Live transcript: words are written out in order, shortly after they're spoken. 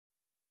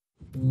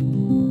Side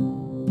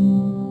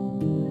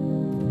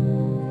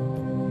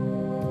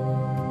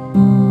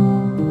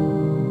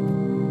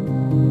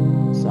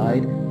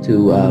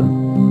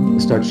to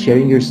start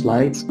sharing your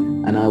slides,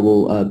 and I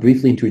will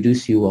briefly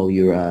introduce you while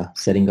you're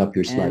setting up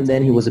your slides. And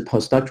then he was a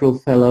postdoctoral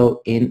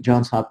fellow in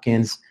Johns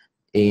Hopkins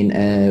in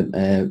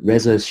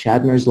Reza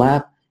Shadner's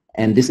lab,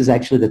 and this is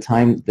actually the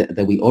time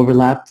that we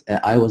overlapped.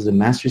 I was a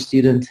master's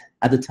student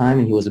at the time,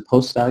 and he was a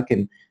postdoc,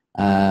 and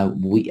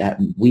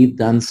we've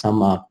done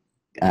some,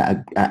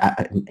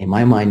 in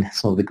my mind,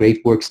 some of the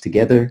great works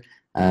together.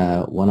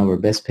 One of our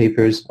best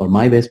papers, or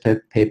my best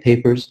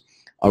papers,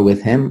 are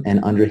with him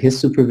and under his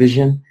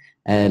supervision.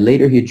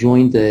 Later he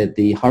joined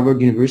the Harvard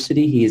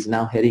University. He is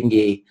now heading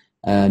a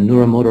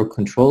neuromotor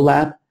control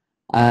lab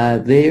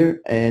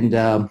there,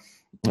 and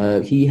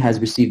he has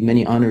received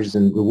many honors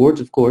and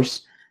rewards, of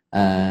course,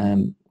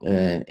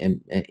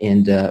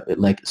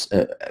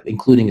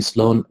 including a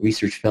Sloan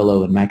Research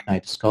Fellow and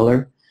McKnight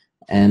Scholar.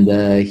 And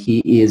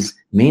he is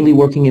mainly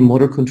working in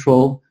motor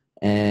control,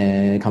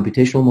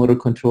 computational motor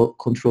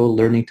control,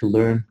 learning to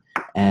learn,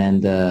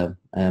 and a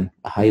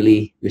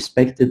highly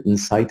respected and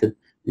cited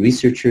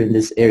researcher in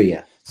this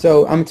area.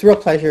 So it's a real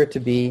pleasure to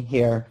be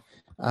here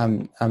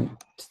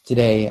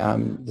today,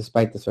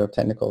 despite the sort of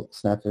technical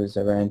snafus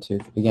I ran into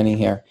at the beginning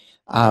here.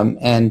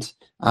 It's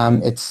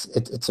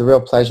a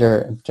real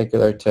pleasure, in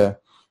particular, to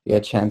get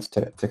a chance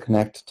to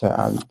connect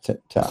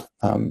to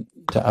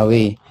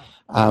Ali,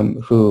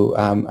 who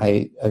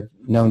I've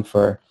known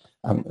for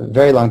a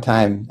very long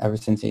time, ever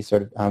since he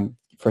sort of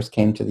first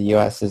came to the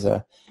U.S. as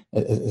a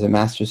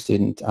master's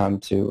student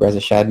to Reza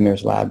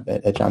Shadmir's lab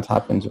at Johns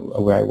Hopkins,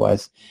 where I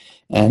was.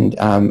 And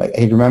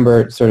I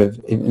remember sort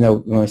of, even though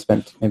when we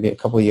spent maybe a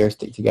couple of years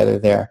together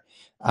there,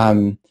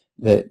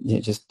 that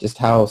just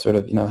how sort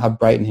of, how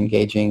bright and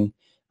engaging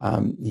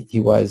he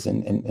was,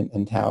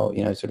 and how,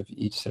 sort of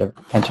each sort of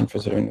penchant for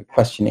sort of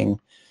questioning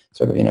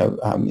sort of,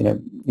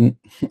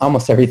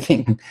 almost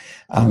everything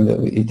that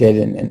we did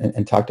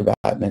and talked about,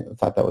 and I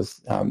thought that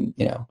was,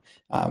 that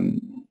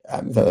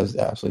was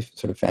absolutely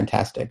sort of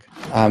fantastic.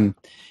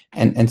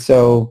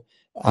 So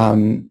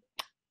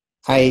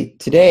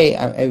today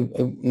I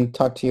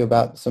talk to you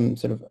about some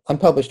sort of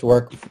unpublished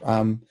work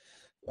from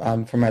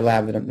my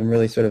lab that I'm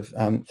really sort of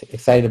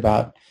excited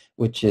about,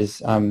 which is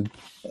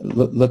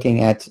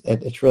looking at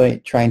it's really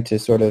trying to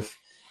sort of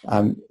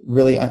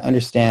really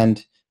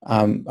understand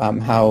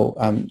how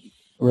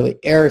really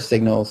error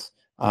signals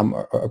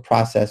are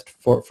processed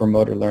for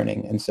motor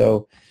learning. And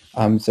so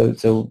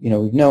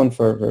we've known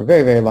for a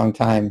very, very long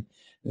time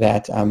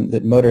that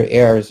that motor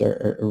errors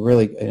are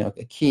really a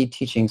key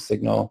teaching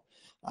signal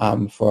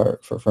for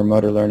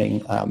motor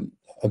learning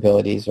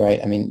abilities, right?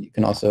 I mean, you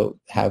can also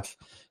have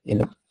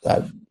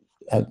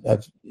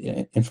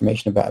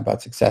information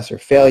about success or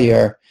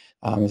failure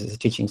as a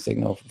teaching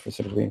signal for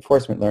sort of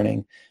reinforcement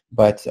learning,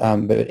 but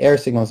error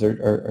signals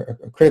are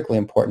critically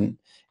important,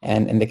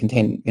 and they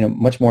contain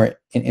much more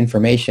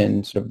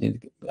information sort of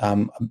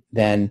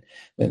than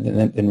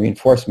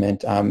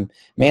reinforcement,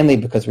 mainly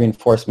because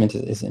reinforcement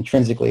is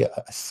intrinsically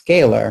a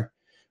scalar,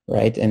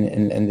 right?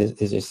 And there's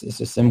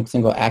just a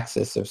single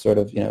axis of sort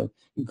of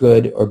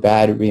good or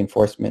bad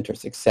reinforcement, or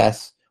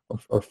success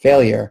or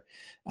failure,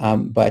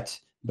 but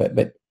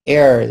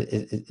error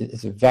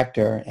is a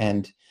vector,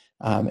 and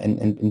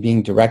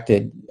being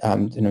directed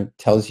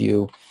tells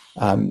you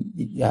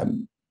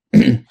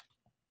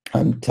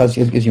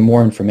gives you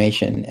more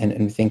information, and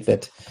we think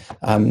that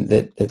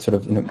that sort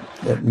of that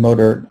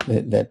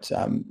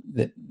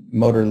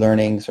motor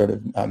learning sort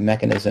of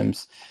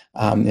mechanisms,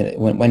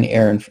 when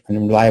error and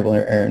reliable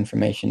error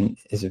information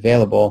is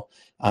available,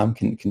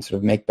 can sort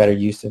of make better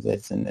use of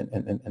this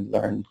and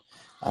learn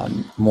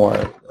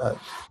more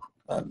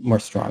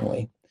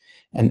strongly.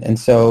 And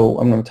so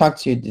I'm going to talk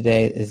to you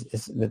today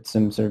is with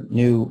some sort of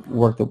new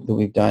work that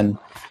we've done,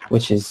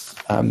 which is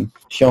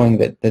showing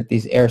that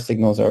these error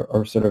signals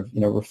are sort of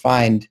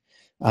refined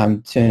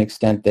to an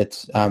extent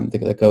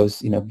that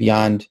goes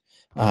beyond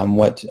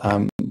what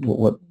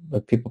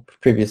people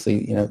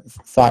previously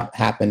thought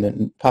happened,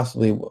 and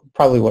probably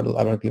what a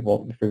lot of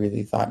people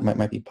previously thought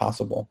might be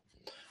possible.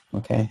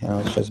 Okay, and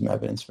I'll show some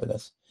evidence for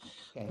this.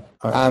 Okay.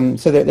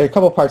 So there are a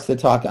couple parts to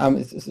the talk.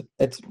 It's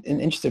in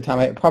interest of time,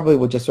 I probably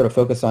will just sort of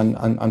focus on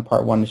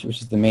part one,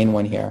 which is the main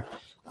one here,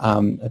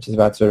 which is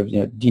about sort of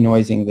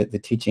denoising the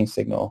teaching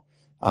signal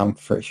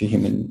for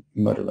human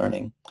motor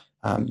learning.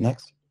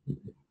 Next.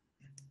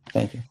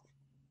 Thank you.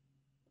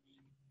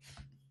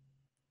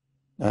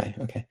 All right.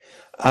 Okay.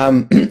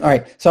 All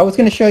right. So I was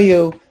going to show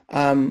you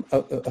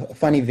a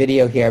funny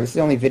video here. This is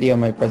the only video in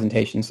my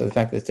presentation, so the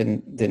fact that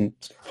it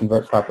didn't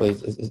convert properly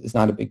is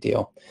not a big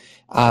deal.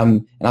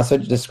 And I'll sort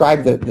of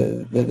describe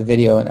the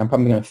video, and I'm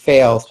probably going to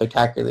fail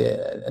spectacularly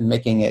at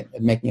making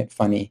it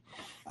funny.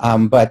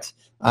 But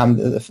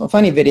the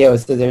funny video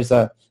is that there's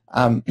a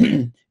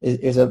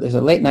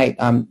late night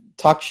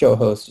talk show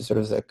host, sort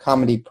of a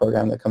comedy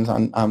program that comes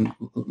on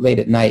late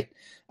at night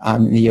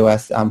in the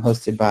U.S.,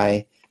 hosted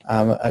by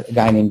a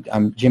guy named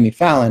Jimmy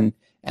Fallon.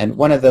 And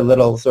one of the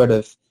little sort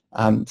of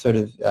sort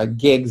of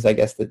gigs, I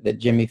guess, that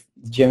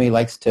Jimmy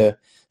likes to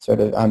sort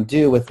of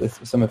do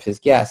with some of his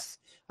guests,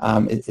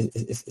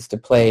 is to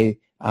play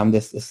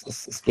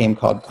this game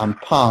called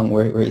Pong,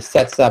 where he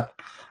sets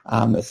up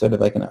a sort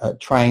of like a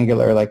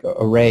triangular like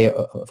array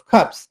of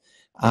cups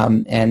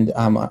and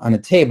on a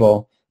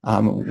table,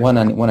 one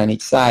on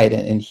each side,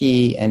 and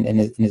he and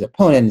his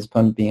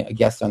opponent being a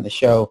guest on the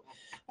show,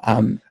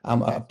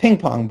 a ping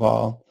pong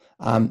ball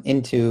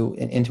into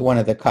one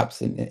of the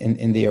cups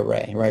in the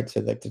array, right?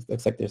 So that it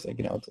looks like there's like,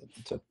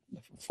 it's a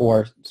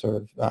four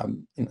sort of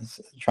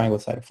triangle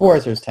side of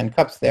fours. There's 10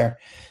 cups there,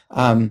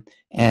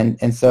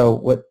 and so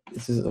what,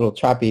 this is a little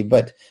choppy,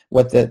 but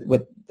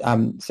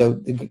so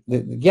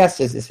the guest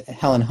is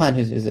Helen Hunt,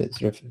 who's a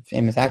sort of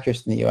famous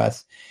actress in the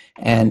U.S.,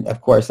 and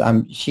of course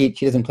she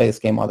doesn't play this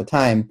game all the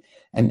time,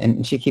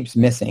 and she keeps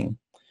missing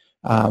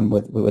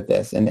with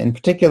this, and in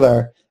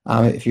particular,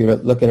 if you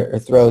look at her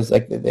throws,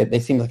 like they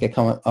seem like they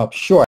come up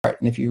short,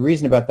 and if you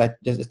reason about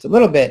that just a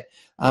little bit,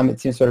 it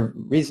seems sort of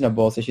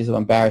reasonable. So she's a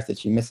little embarrassed that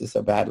she misses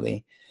so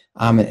badly,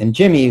 and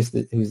Jimmy, who's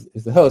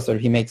the host, sort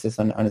of, he makes this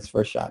on his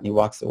first shot, and he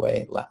walks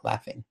away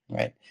laughing,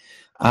 right?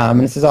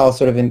 And this is all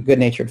sort of in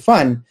good-natured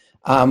fun,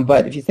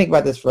 but if you think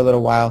about this for a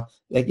little while,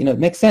 like, it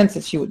makes sense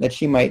that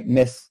she might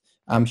miss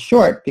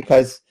short,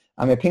 because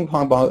a ping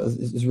pong ball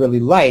is really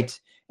light,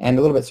 and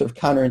a little bit sort of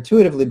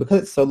counterintuitively,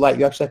 because it's so light,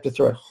 you actually have to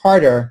throw it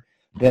harder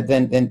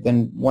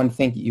than one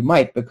think you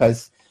might,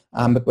 because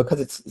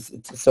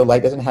it's so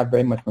light, it doesn't have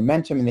very much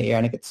momentum in the air,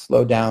 and it gets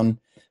slowed down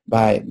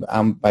by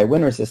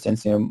wind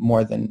resistance,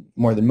 more than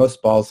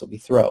most balls that we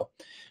throw,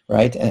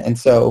 right? And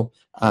so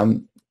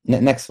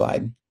next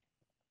slide.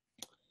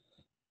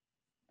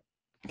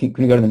 Can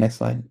you go to the next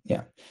slide?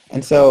 Yeah.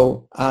 And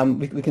so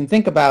we can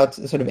think about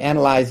sort of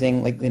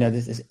analyzing, like,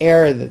 this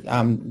air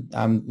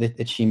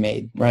that she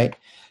made, right?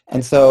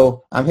 And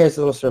so here's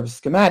a little sort of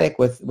schematic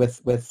with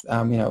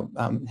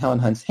Helen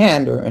Hunt's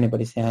hand, or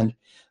anybody's hand,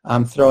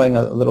 throwing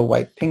a little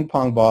white ping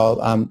pong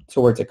ball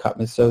towards a cup.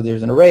 And so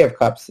there's an array of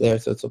cups there,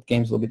 so the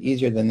game's a little bit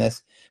easier than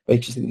this.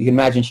 But you can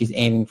imagine she's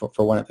aiming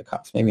for one of the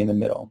cups, maybe in the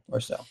middle or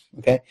so.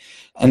 Okay,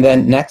 and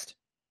then next.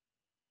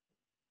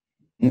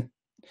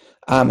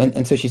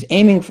 And so she's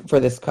aiming for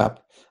this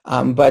cup,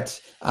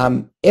 but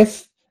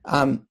if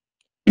but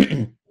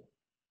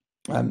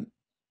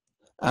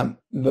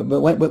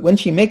when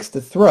she makes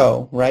the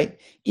throw, right,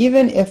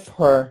 even if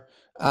her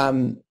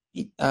even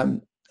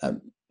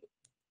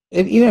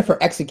if her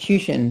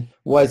execution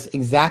was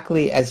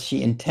exactly as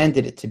she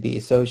intended it to be,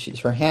 so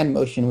her hand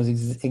motion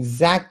was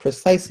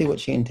precisely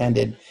what she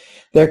intended,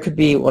 there could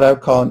be what I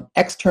would call an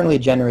externally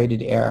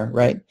generated error,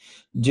 right,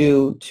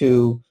 due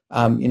to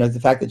the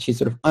fact that she's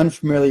sort of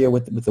unfamiliar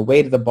with the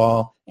weight of the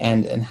ball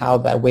and how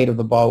that weight of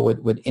the ball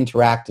would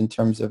interact in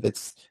terms of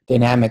its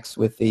dynamics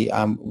with the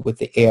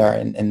air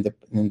and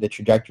the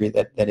trajectory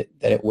that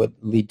it would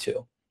lead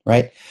to,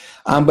 right?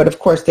 But of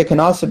course, there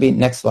can also be,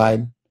 next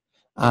slide,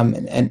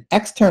 an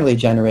externally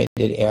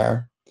generated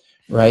error,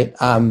 right?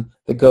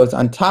 That goes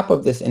on top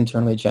of this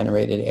internally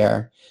generated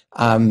error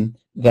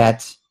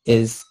that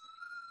is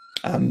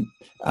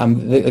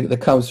that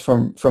comes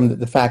from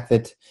the fact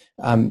that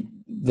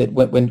that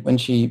when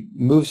she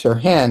moves her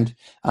hand,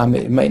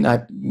 it might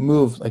not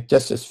move like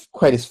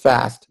quite as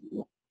fast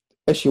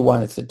as she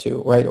wants it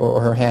to, right?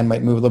 Or her hand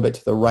might move a little bit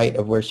to the right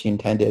of where she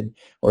intended,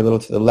 or a little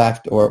to the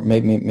left, or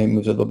maybe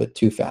moves a little bit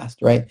too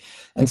fast, right?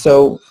 And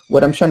so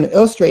what I'm trying to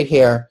illustrate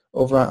here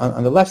over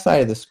on the left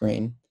side of the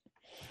screen.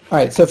 All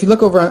right, so if you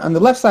look over on the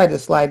left side of the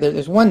slide,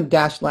 there's one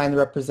dashed line that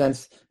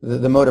represents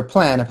the motor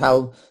plan of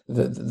how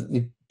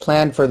the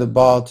plan for the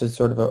ball to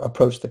sort of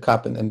approach the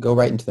cup and go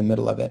right into the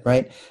middle of it,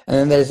 right? And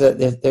then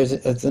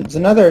there's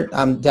another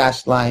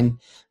dashed line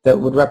that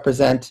would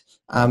represent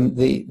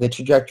the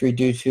trajectory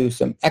due to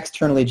some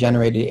externally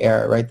generated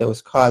error, right? That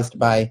was caused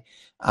by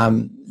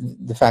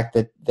the fact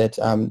that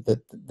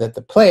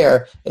the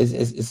player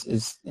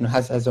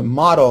has a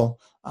model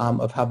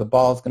of how the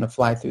ball is going to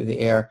fly through the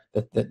air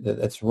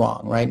that's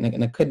wrong, right?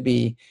 And it could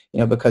be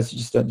because you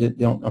just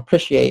don't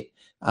appreciate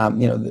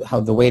how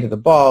the weight of the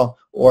ball,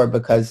 or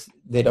because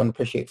they don't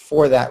appreciate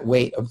for that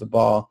weight of the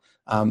ball,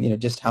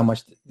 just how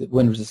much the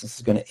wind resistance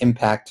is going to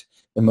impact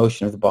the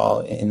motion of the ball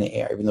in the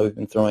air, even though we've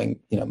been throwing,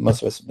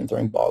 most of us have been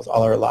throwing balls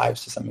all our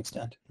lives to some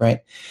extent,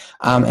 right?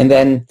 And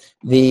then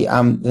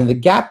the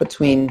gap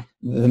between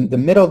the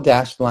middle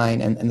dashed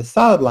line and the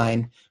solid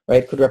line,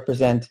 right, could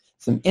represent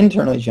some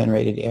internally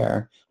generated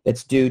error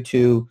that's due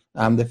to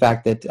the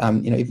fact that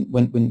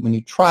even when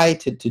you try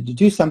to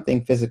do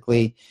something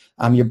physically,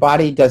 your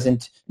body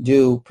doesn't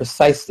do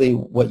precisely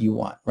what you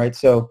want, right?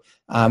 So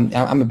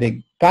I'm a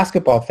big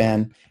basketball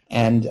fan,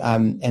 and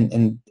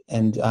in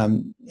the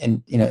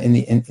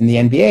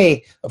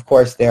NBA, of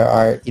course, there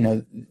are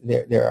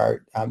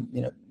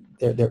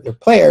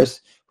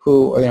players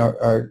who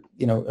are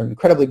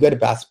incredibly good at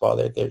basketball.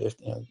 They're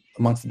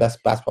amongst the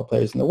best basketball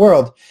players in the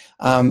world,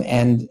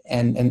 and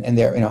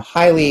they're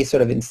highly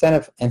sort of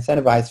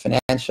incentivized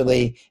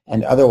financially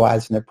and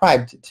otherwise, and they're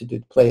primed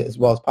to play as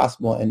well as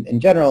possible. And in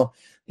general,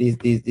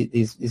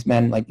 these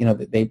men, like,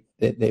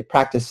 they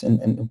practice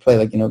and play,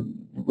 like,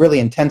 really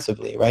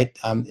intensively, right?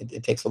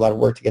 It takes a lot of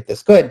work to get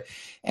this good,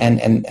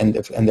 and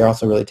they're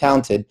also really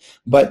talented.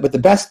 But the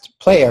best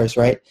players,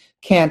 right,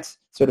 can't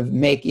sort of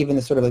make even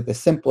the sort of like the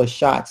simplest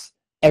shots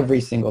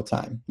every single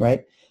time,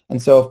 right?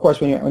 And so, of course,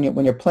 when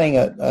you're playing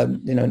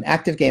an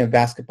active game of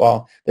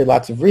basketball, there are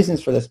lots of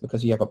reasons for this,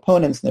 because you have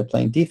opponents and they're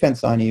playing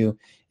defense on you,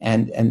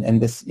 and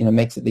this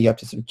makes it that you have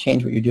to sort of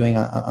change what you're doing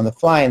on the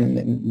fly,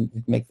 and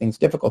make things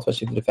difficult,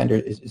 especially if the defender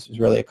is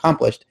really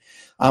accomplished.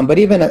 But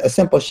even a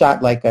simple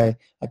shot like a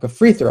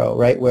free throw,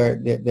 right, where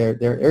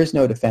there is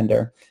no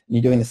defender, and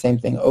you're doing the same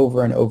thing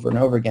over and over and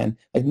over again,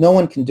 like, no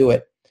one can do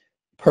it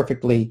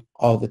perfectly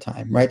all the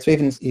time, right? So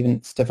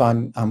even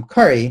Stephen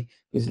Curry,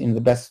 who's the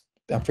best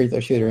free throw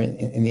shooter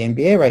in the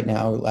NBA right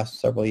now over the last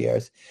several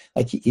years,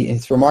 like,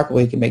 it's remarkable.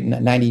 He can make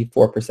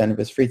 94% of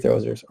his free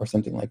throws or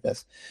something like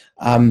this,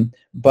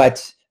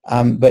 but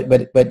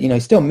he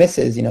still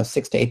misses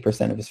 6 to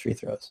 8% of his free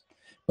throws,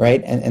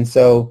 right? And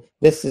so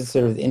this is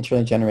sort of the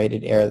internally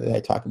generated error that I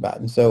talk about.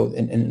 And so,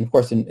 and of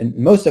course, in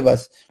most of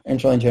us,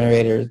 internally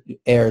generated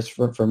errors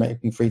for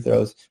making free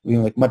throws will be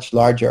like much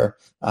larger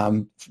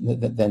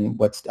than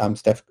what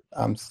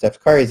Steph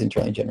Curry's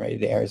internally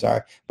generated errors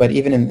are. But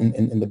even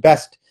in the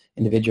best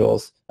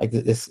individuals, like,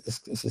 this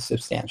is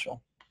substantial.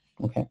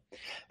 Okay,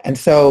 and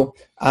so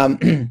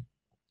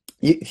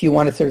if you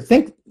want to sort of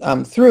think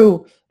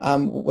through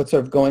what's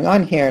sort of going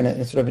on here in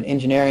a sort of an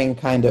engineering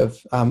kind of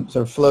sort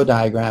of flow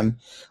diagram,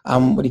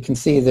 what you can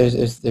see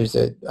is there's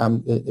a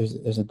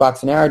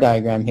box and arrow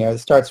diagram here that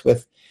starts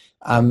with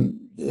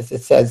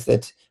it says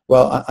that,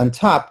 well, on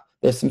top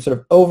there's some sort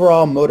of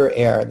overall motor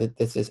error, that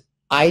this is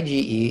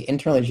IGE,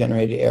 internally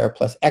generated error,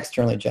 plus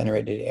externally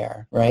generated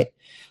error, right?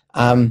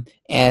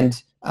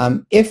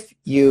 If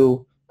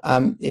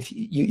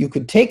you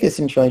could take this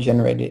internally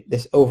generated,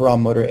 this overall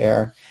motor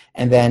error,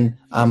 and then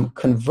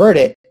convert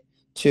it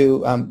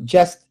to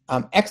just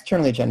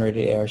externally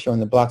generated error, showing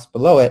the blocks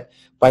below it,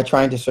 by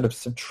trying to sort of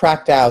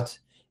subtract out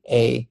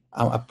a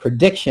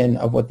prediction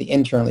of what the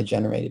internally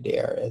generated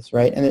error is,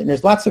 right? And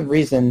there's lots of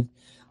reason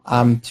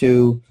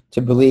to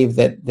believe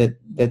that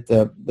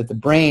the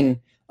brain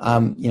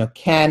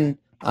can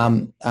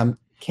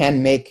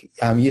make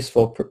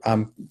useful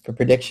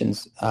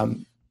predictions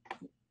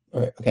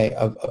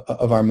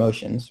of our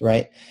motions,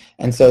 right?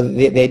 And so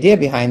the idea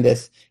behind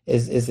this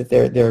is that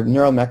there are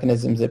neural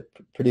mechanisms that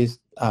produce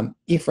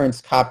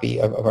efference copy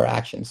of our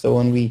actions. So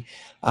when we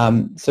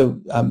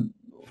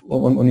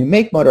when we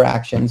make motor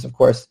actions, of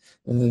course,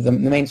 the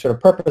main sort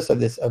of purpose of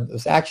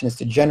this action is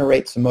to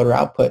generate some motor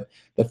output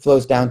that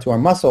flows down to our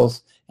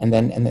muscles and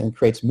then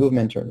creates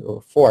movement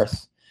or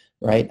force,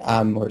 right?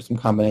 Or some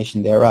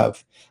combination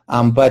thereof.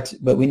 But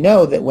we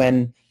know that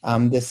when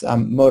this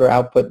motor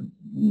output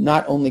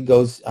not only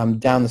goes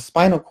down the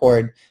spinal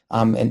cord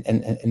and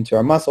into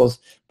our muscles,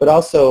 but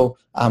also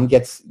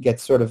gets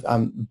sort of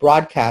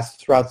broadcast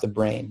throughout the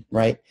brain,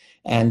 right?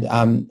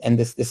 And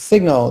this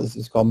signal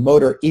is called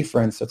motor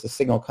efference. So it's a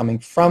signal coming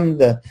from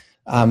the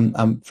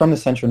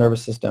central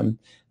nervous system.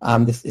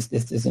 This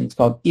is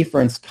called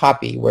efference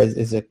copy, where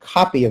there's a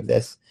copy of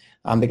this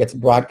that gets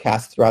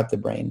broadcast throughout the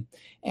brain.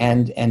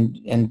 And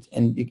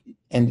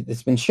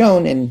it's been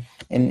shown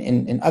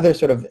in other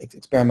sort of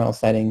experimental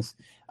settings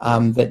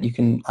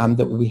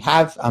that we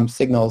have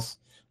signals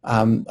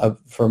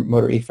for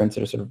motor efference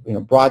that are sort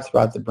of broad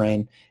throughout the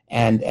brain,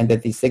 and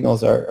that these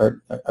signals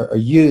are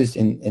used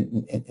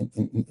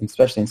in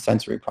especially in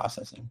sensory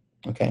processing.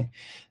 Okay,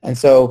 and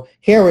so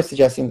here we're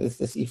suggesting that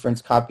this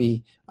efference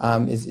copy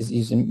is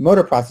used in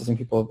motor processing.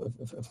 People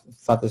have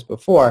thought this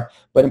before,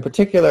 but in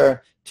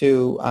particular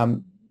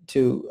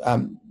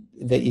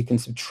that you can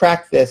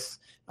subtract this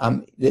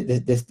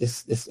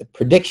this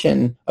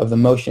prediction of the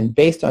motion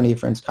based on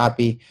efference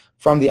copy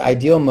from the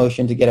ideal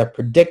motion to get a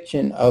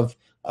prediction of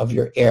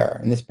your error.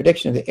 And this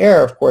prediction of the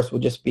error, of course, will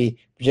just be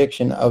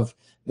prediction of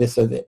this,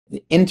 so the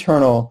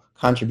internal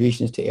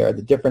contributions to error,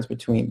 the difference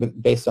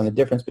based on the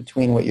difference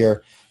between what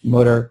your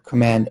motor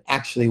command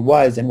actually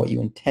was and what you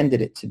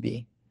intended it to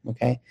be.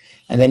 Okay,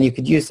 and then you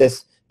could use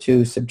this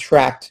to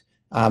subtract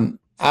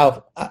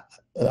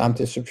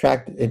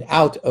subtract it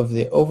out of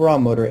the overall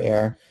motor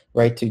error,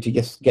 right, to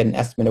just get an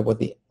estimate of what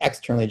the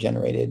externally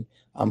generated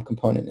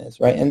component is,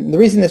 right? And the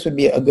reason this would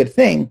be a good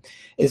thing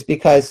is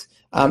because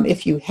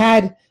if you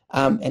had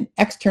an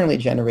externally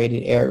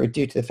generated error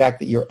due to the fact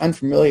that you're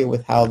unfamiliar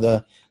with how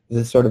the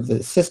sort of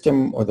the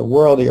system or the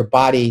world or your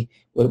body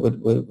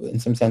would in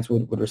some sense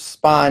would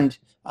respond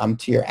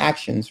to your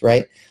actions,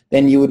 right?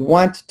 Then you would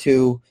want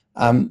to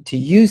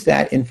use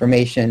that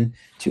information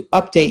to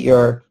update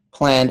your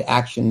planned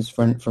actions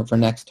for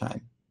next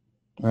time,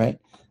 right?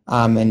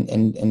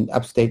 And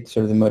upstate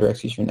sort of the motor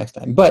execution next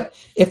time. But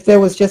if there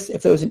was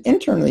an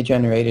internally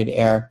generated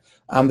error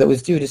that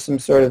was due to some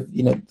sort of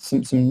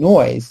some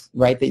noise,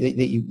 right, that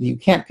you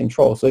can't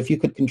control. So if you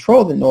could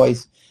control the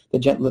noise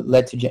that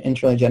led to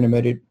internally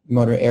generated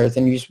motor errors,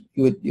 then you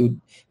would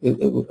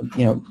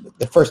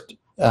the first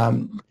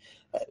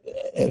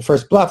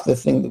bluff, the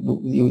thing that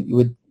you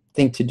would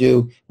thing to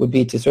do would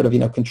be to sort of,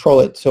 control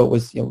it so it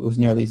was, it was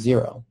nearly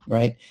zero,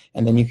 right?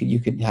 And then you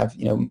could have,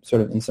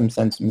 sort of in some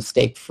sense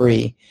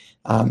mistake-free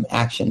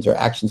actions, or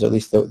actions at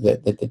least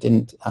that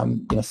didn't,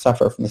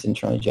 suffer from this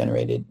internally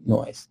generated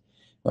noise,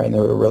 right? And they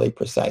were really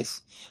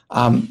precise.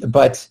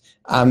 But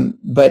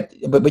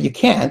you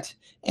can't.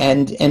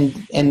 And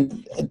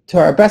to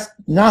our best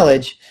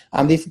knowledge,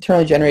 these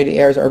internally generated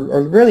errors are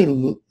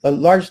really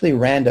largely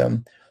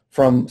random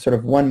from sort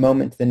of one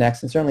moment to the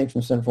next, and certainly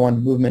from sort of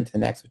one movement to the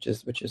next, which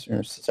is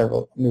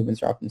several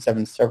movements are often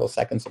several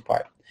seconds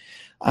apart.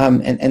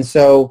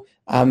 So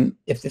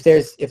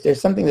if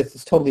there's something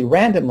that's totally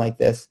random like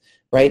this,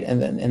 right, and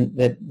then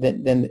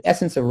the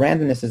essence of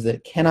randomness is that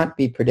it cannot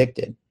be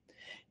predicted,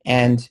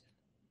 and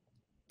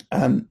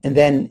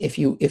then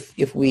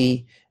if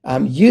we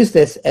use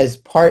this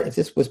as if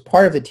this was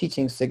part of the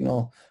teaching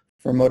signal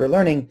for motor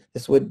learning,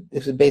 this would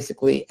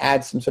basically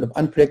add some sort of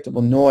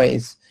unpredictable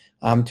noise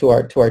to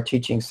our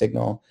teaching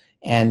signal,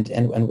 and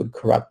would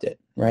corrupt it,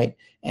 right?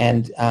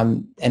 And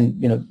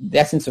the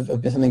essence of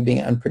something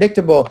being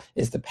unpredictable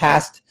is the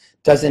past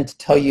doesn't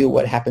tell you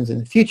what happens in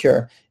the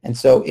future, and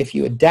so if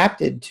you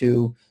adapted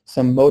to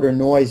some motor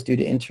noise due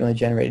to internally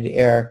generated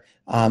error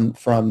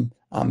from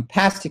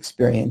past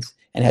experience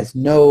and has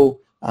no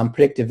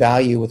predictive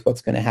value with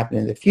what's going to happen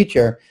in the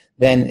future,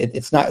 then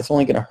it's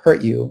only going to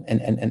hurt you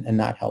and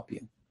not help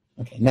you.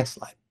 Okay, next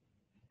slide.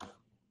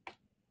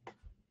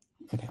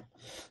 Okay,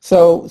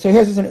 so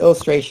here's just an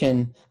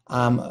illustration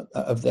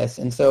of this,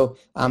 and so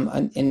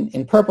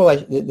in purple,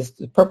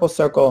 the purple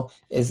circle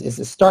is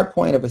the start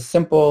point of a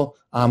simple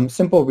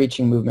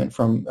reaching movement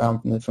from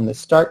the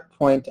start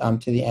point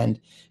to the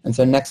end. And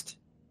so next.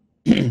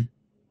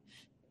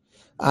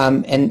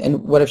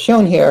 And what I've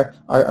shown here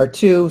are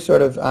two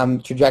sort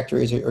of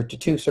trajectories, or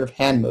two sort of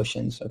hand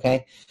motions,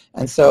 okay?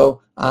 And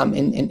so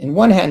in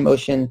one hand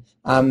motion,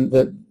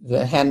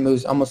 the hand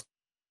moves almost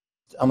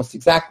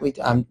exactly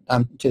to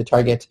the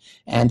target,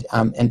 and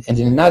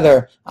in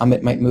another,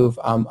 it might move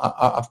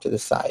off to the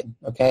side,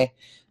 okay?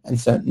 And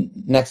so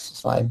next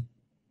slide.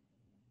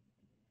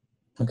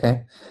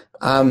 Okay,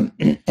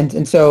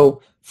 and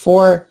so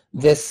for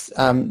this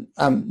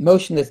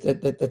motion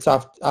that's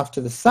off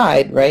to the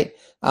side, right?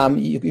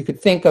 You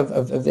could think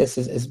of this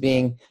as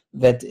being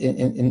that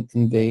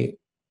in the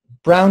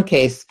brown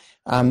case,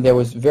 there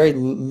was very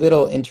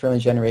little internally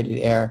generated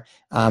error,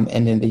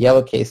 and in the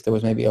yellow case, there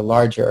was maybe a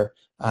larger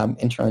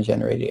internally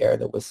generated error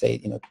that was,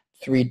 say,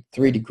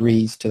 3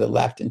 degrees to the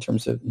left in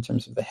terms of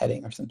the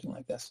heading or something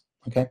like this.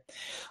 Okay,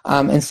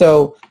 and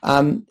so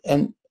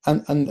and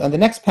on the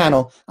next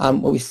panel,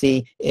 what we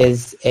see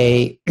is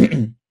a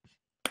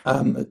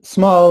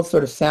small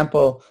sort of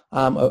sample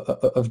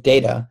of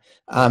data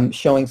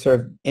showing sort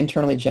of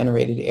internally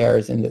generated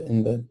errors in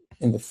the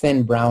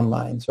thin brown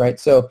lines, right?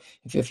 So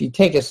if you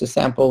take just a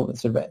sample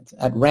sort of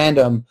at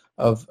random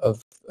of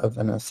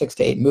 6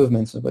 to 8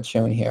 movements, is what's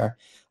shown here.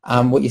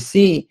 What you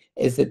see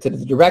is that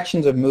the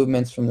directions of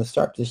movements from the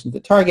start position to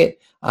the target,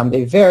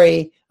 they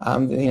vary.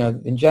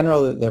 In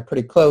general, they're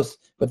pretty close,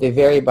 but they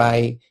vary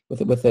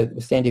with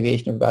a standard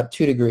deviation of about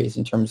 2 degrees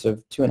in terms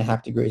of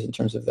 2.5 degrees in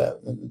terms of the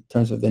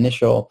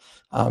initial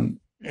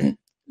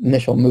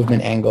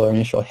movement angle or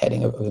initial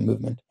heading of the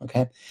movement.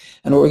 Okay,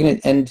 and what we're going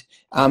to and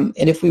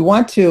if we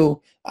want to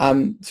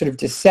sort of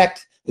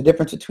dissect the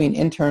difference between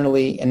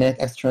internally and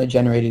externally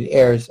generated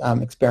errors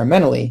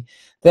experimentally,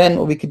 then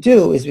what we could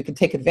do is we could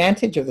take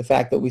advantage of the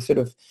fact that we sort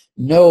of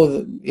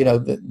know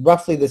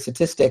roughly the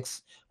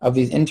statistics of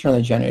these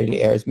internally generated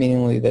errors,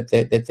 meaning that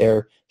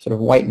they're sort of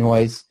white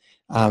noise,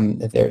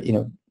 that they're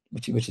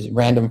which is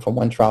random from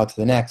one trial to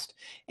the next,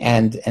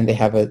 and they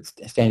have a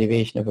standard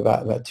deviation of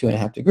about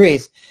 2.5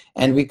 degrees,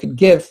 and we could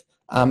give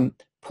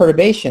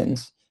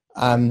perturbations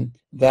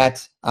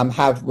that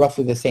have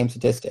roughly the same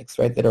statistics,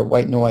 right? That are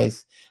white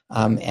noise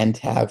and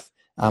have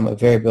a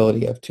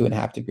variability of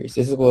 2.5 degrees.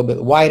 This is a little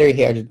bit wider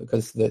here just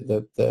because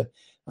the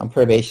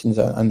perturbations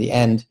on the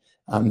end,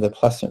 the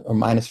plus or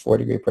minus 4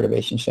 degree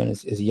perturbation shown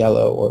is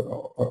yellow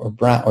or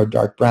brown or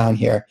dark brown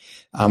here,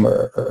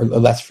 or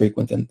less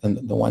frequent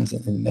than the ones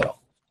in the middle.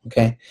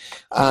 Okay,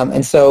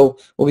 and so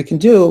what we can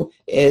do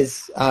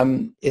is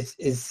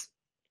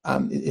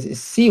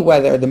see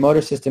whether the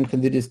motor system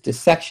can do this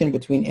dissection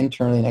between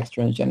internally and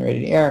externally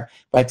generated error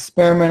by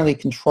experimentally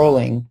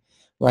controlling,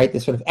 right, the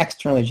sort of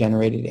externally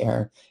generated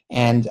error,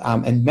 and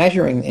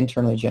measuring the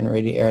internally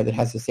generated error that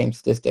has the same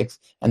statistics,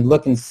 and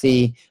look and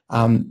see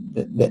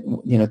that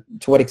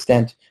to what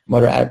extent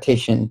motor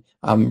adaptation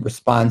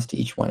responds to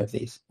each one of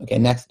these. Okay,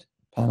 next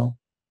panel.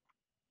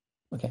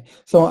 Okay,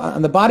 so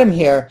on the bottom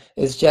here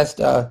is just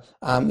a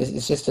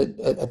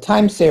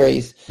time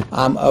series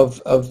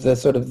of the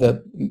sort of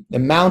the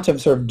amount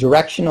of sort of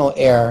directional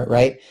error,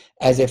 right,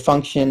 as a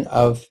function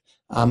of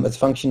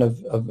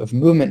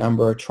movement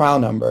number or trial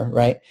number,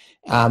 right,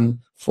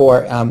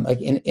 for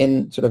like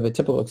in sort of a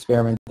typical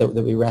experiment that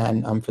we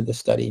ran for this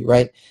study,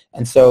 right.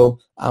 And so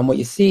what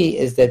you see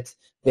is that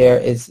there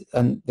is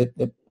that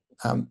the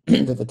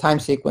time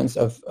sequence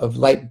of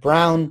light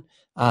brown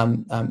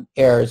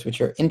errors,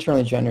 which are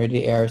internally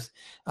generated errors,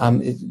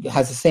 it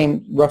has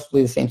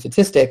roughly the same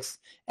statistics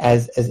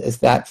as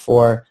that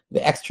for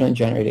the externally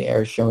generated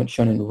errors shown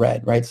in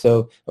red, right?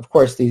 So of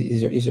course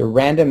these are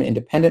random and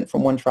independent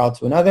from one trial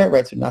to another,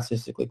 right? So not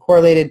statistically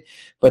correlated,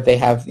 but they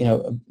have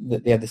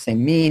they have the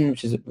same mean,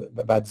 which is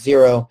about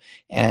 0,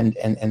 and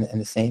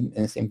the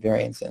same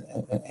variance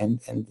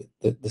and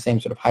the same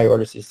sort of higher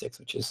order statistics,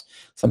 which is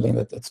something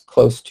that's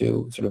close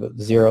to sort of a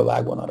 0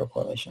 lag 1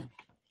 autocorrelation.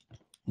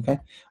 Okay.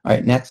 All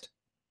right. Next.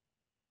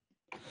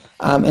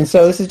 And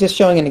so this is just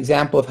showing an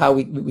example of how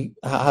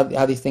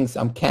how these things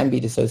can be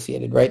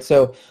dissociated, right?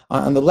 So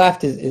on the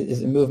left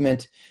is a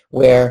movement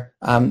where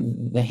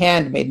the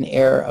hand made an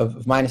error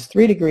of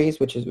 -3 degrees,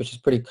 which is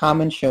pretty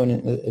common, shown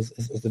as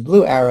the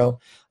blue arrow.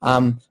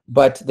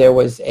 But there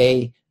was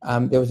a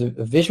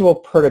visual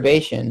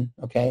perturbation,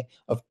 okay,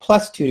 of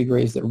 +2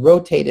 degrees that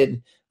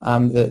rotated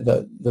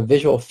the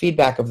visual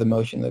feedback of the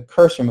motion, the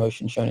cursor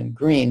motion shown in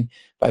green,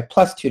 by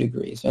 +2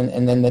 degrees,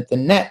 and then the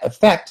net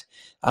effect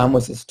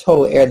was this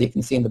total error that you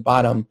can see in the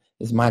bottom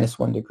is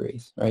 -1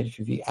 degrees, right?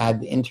 If you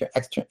add the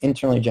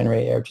internally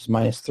generated error, which is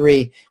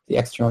 -3, the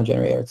externally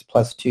generated error, it's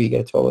 +2, you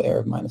get a total error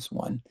of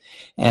 -1.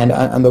 And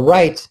on the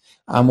right,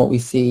 what we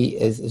see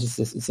is just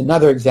this, it's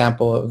another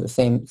example of the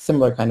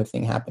similar kind of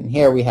thing happening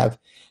here. We have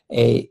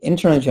a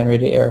internally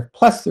generated error of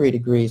 +3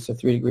 degrees, so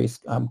 3 degrees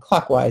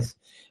clockwise,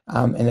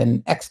 and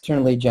then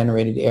externally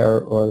generated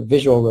error or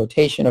visual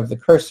rotation of the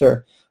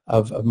cursor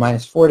of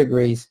 -4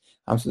 degrees.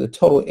 So the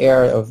total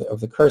error of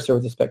the cursor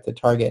with respect to the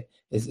target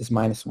is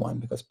 -1,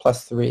 because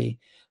 +3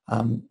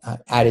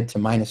 added to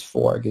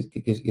 -4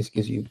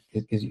 gives you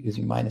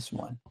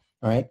 -1.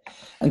 All right,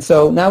 and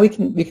so now we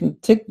can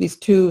take these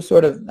two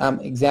sort of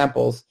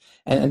examples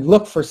and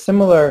look for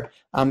similar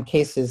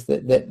cases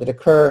that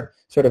occur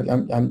sort of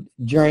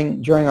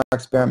during our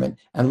experiment,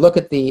 and look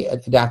at the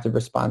adaptive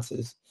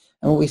responses.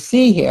 And what we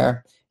see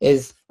here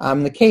is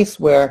the case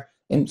where,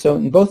 so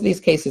in both of these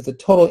cases, the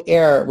total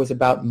error was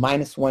about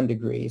 -1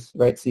 degrees,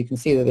 right? So you can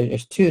see that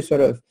there's two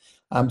sort of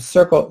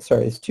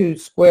there's two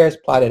squares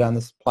plotted on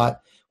this plot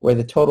where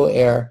the total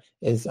error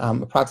is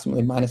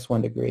approximately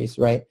 -1 degrees,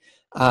 right?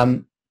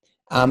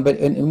 But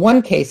in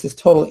one case, this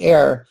total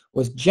error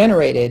was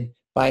generated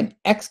by an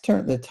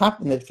external,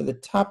 for the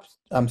top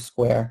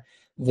square,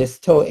 this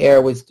total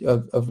error was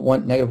of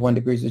 -1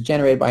 degrees was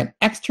generated by an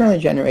externally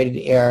generated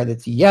error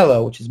that's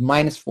yellow, which is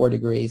 -4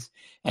 degrees,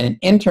 and an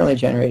internally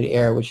generated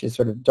error, which is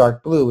sort of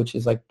dark blue, which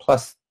is like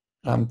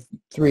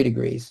 +3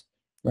 degrees,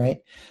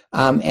 right?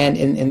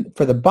 And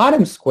for the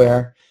bottom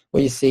square,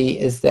 what you see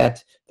is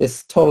that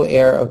this total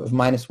error of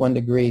 -1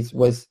 degrees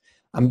was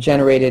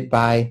generated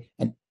by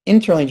an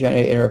internally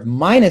generated error of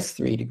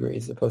 -3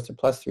 degrees as opposed to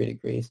 +3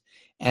 degrees,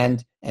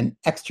 and an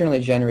externally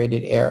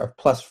generated error of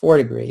 +4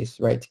 degrees,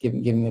 right,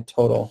 giving a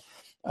total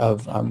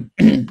of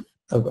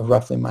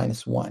roughly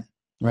 -1,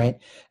 right?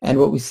 And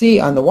what we see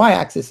on the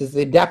y-axis is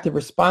the adaptive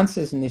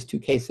responses in these two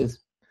cases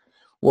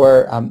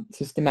were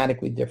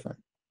systematically different.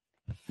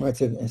 Right,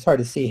 so it's hard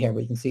to see here,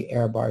 but you can see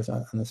error bars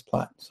on this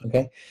plot.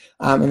 Okay,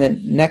 and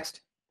then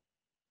next.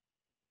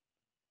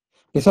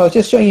 Okay, so I was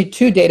just showing you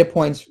two data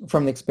points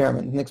from the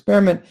experiment. In the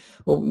experiment,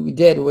 what we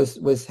did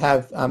was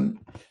have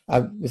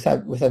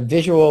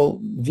visual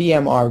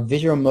VMR,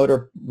 visual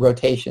motor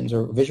rotations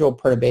or visual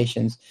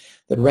perturbations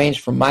that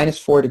ranged from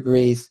 -4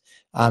 degrees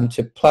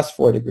to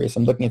 +4 degrees.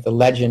 I'm looking at the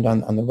legend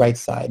on the right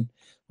side.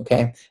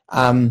 Okay,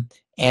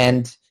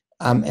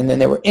 and then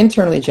there were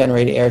internally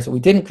generated errors that we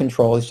didn't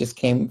control. It just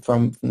came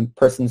from the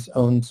person's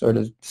own sort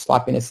of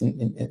sloppiness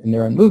in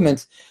their own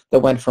movements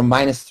that went from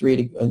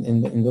 -3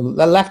 in the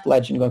left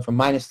legend, going from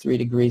 -3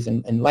 degrees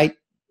in light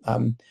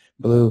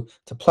blue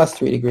to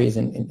 +3 degrees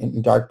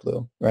in dark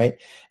blue, right?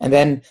 And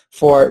then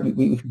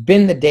we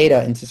bin the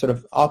data into sort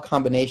of all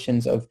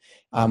combinations of,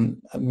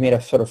 we made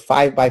a sort of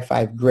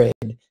 5x5 grid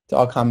to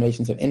all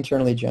combinations of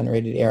internally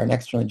generated error and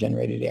externally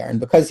generated error. And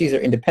because these are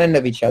independent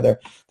of each other,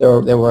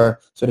 there were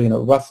sort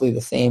of roughly the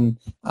same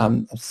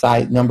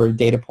size number of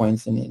data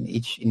points in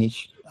each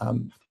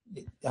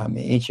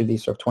of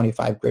these sort of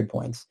 25 grid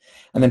points,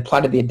 and then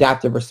plotted the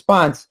adaptive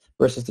response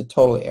versus the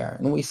total error.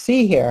 And what we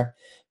see here,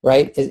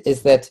 right,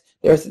 is that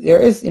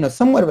there is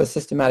somewhat of a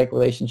systematic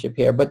relationship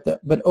here,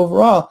 but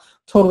overall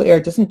total error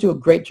doesn't do a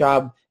great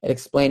job at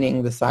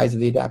explaining the size of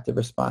the adaptive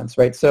response,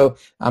 right? So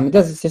it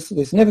does a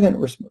statistically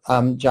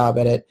significant job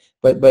at it,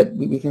 but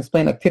we can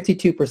explain like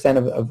 52%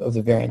 of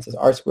the variances.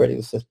 R squared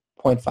is just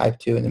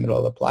 0.52 in the middle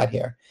of the plot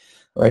here,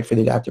 right, for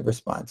the adaptive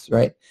response,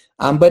 right?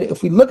 But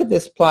if we look at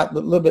this plot a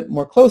little bit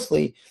more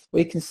closely, what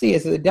you can see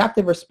is that the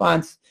adaptive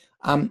response,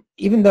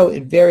 even though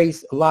it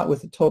varies a lot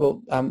with the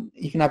total,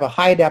 you can have a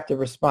high adaptive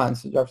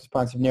response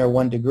of near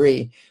 1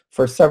 degree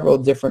for several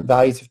different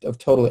values of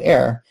total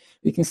error.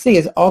 You can see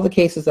is all the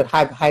cases that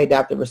have high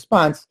adaptive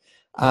response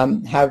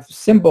have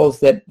symbols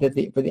that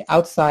for the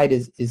outside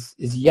is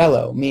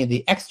yellow, meaning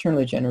the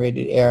externally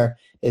generated error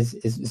is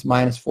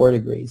 -4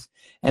 degrees.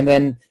 And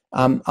then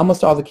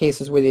almost all the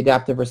cases where the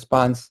adaptive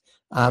response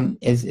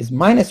is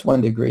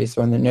 -1 degree,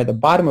 so near the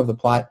bottom of the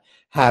plot,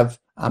 have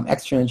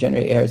externally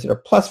generated errors that are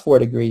plus 4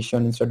 degrees,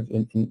 shown in sort of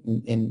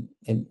in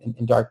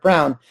dark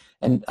brown.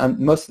 And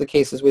most of the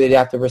cases where the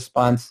adaptive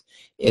response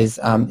is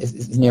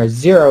near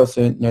 0,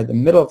 so near the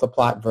middle of the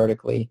plot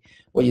vertically,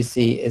 what you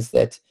see is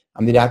that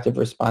the adaptive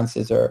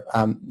responses are,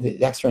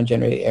 the externally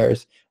generated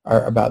errors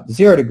are about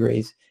 0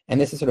 degrees, and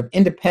this is sort of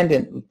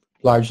independent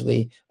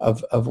largely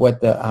of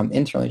what the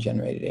internally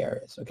generated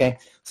error is. Okay,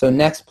 so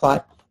next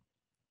plot.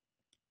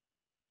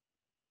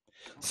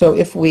 So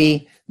if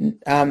we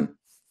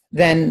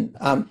then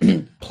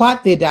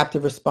plot the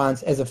adaptive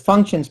response as a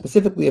function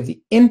specifically of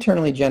the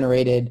internally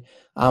generated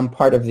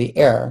part of the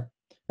error,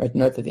 right?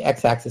 Note that the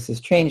x-axis is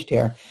changed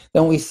here.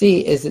 Then what we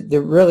see is that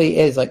there really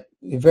is like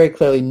very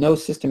clearly no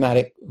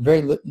systematic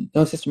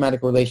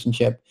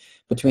relationship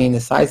between the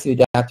size of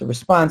the adaptive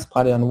response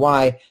plotted on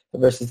y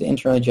versus the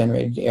internally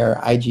generated error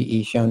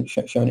IgE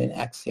shown in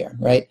x here,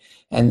 right?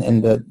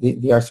 And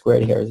the r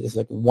squared here is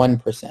like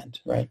 1%,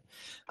 right?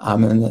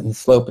 And then the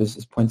slope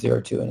is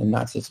 0.02 and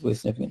not statistically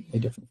significantly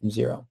different from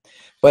 0.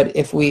 But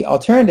if we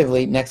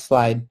alternatively, next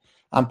slide,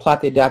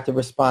 plot the adaptive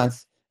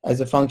response as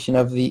a function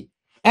of the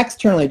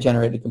externally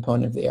generated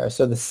component of the error,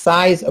 so the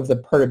size of the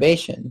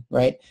perturbation,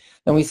 right,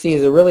 then we see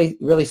is a really,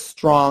 really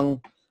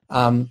strong,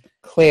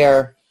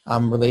 clear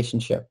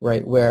relationship,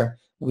 right, where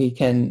we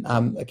can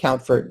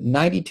account for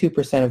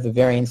 92% of the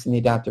variance in the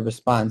adaptive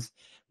response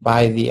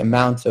by the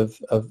amounts of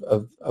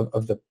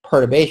the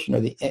perturbation or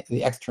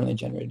the externally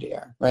generated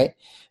error, right?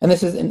 And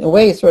this is, in a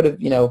way, sort of,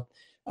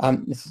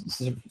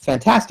 this is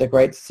fantastic,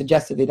 right? It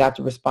suggests that the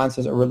adaptive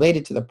responses are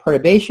related to the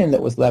perturbation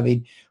that was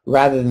levied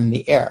rather than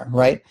the error,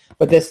 right?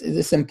 But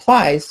this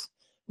implies,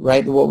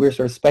 right, what we were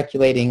sort of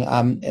speculating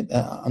on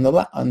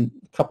a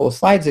couple of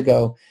slides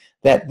ago,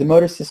 that the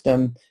motor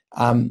system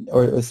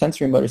or the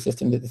sensory motor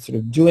system that is sort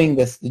of doing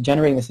this,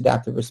 generating this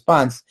adaptive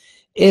response,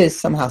 is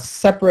somehow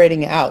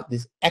separating out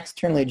this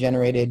externally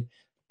generated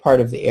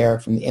part of the error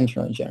from the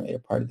internally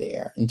generated part of the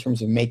error in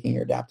terms of making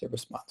your adaptive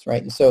response,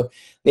 right? And so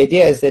the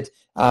idea is that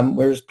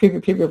whereas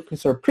people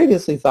sort of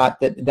previously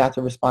thought that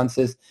adaptive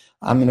responses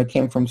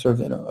came from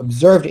sort of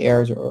observed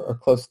errors or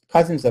close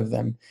cousins of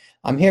them,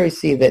 here we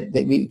see that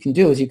what you can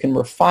do is you can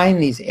refine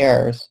these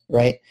errors,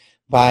 right,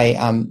 by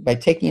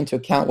taking into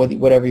account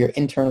whatever your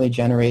internally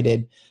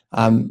generated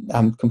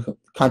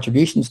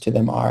contributions to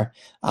them are,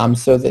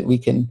 so that we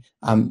can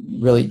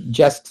really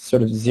just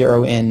sort of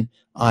zero in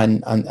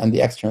on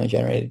the externally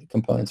generated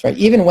components, right?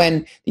 Even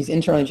when these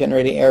internally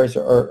generated errors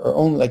are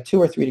only like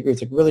 2 or 3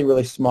 degrees, like really,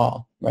 really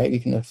small, right? We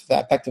can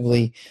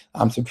effectively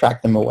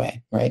subtract them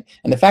away, right?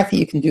 And the fact that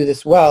you can do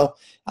this well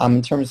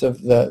in terms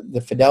of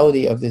the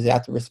fidelity of the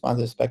adaptive response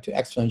with respect to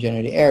externally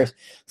generated errors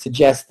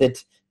suggests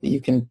that you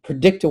can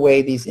predict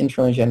away these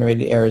internally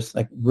generated errors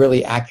like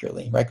really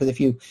accurately, right? Because if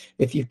you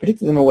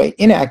predicted them away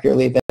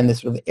inaccurately, then the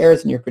sort of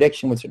errors in your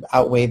prediction would sort of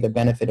outweigh the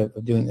benefit of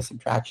doing the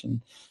subtraction,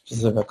 which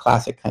is sort of a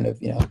classic kind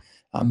of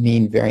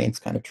mean variance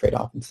kind of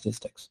trade-off in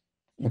statistics.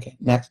 Okay,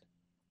 next.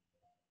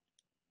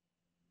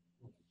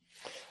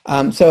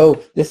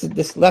 So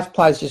this left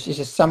plot is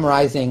just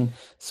summarizing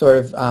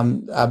sort of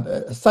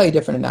a slightly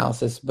different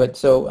analysis, but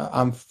so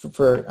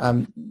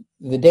for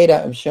the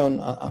data shown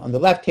on the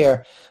left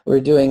here, what we're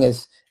doing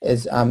is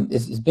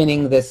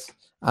binning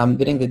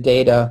the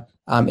data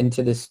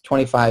into this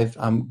 25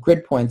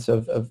 grid points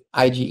of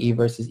IgE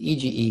versus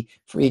EgE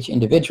for each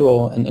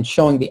individual, and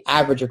showing the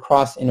average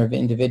across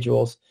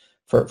individuals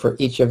for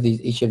each of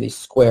these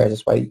squares.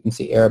 That's why you can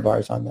see error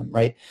bars on them,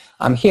 right?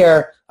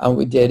 Here what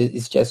we did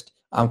is just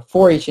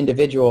for each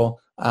individual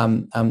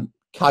did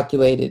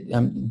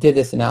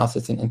this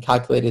analysis and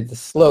calculated the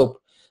slope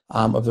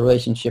of the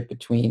relationship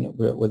between,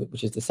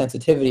 which is the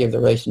sensitivity of the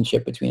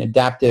relationship between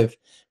adaptive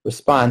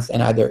response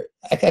and either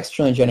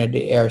externally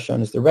generated error,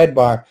 shown as the red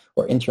bar,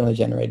 or internally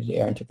generated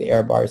error, and took the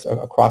error bars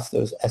across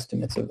those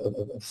estimates of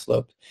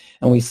slope.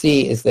 And we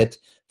see is that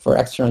for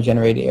externally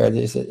generated error,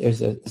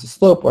 there's a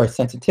slope or a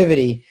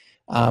sensitivity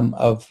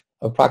of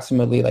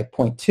approximately like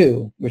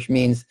 0.2, which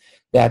means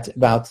that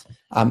about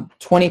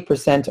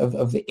 20%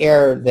 of the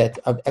error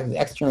of the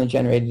externally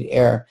generated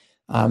error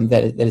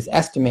that is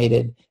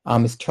estimated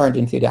is turned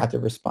into the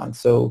adaptive response.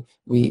 So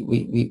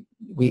we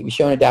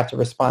show an adaptive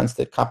response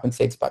that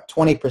compensates about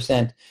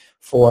 20%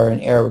 for an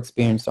error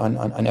experienced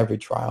on every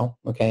trial.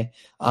 Okay,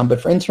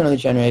 but for internally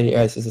generated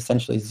errors is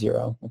essentially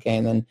 0. Okay,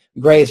 and then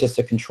gray is just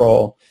a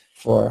control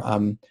for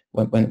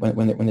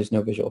when there's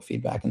no visual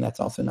feedback, and that's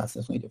also not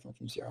significantly different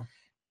from 0.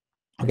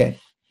 Okay,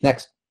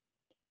 next.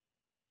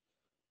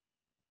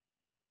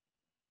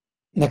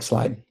 Next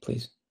slide,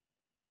 please.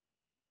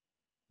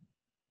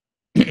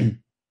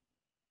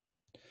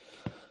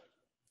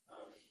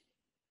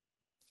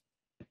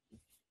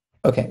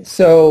 Okay,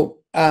 so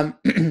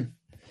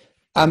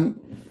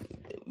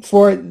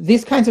for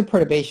these kinds of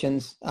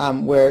perturbations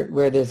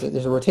where there's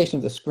a rotation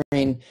of the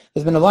screen,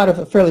 there's been a lot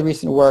of fairly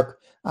recent work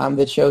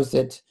that shows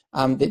that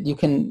that you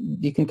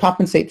can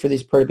compensate for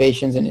these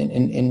perturbations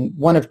in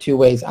one of two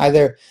ways,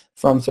 either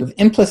from sort of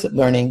implicit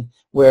learning,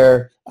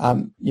 where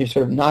you're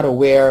sort of not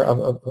aware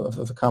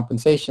of the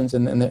compensations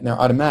and they're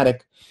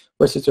automatic,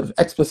 versus sort of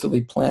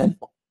explicitly planned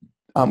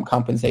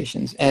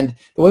compensations. And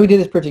the way we did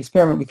this perfect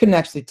experiment, we couldn't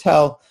actually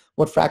tell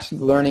what fraction of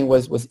the learning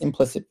was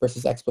implicit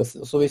versus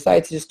explicit. So we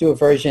decided to just do a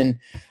version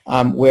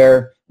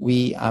where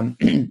we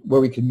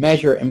where we could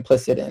measure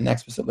implicit and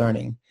explicit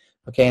learning.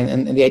 Okay,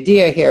 and the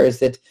idea here is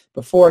that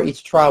before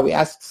each trial, we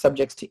asked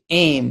subjects to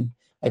aim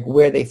like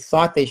where they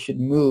thought they should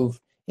move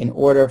in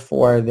order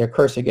for their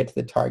cursor to get to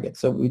the target.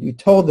 So we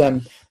told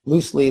them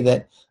loosely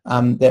that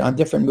that on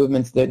different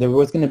movements there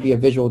was going to be a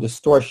visual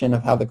distortion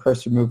of how the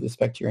cursor moved with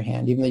respect to your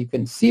hand. Even though you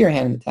couldn't see your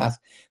hand in the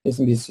task, there's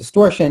going to be this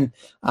distortion,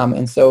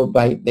 and so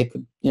they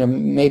could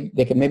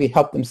maybe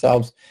help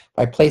themselves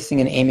by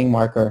placing an aiming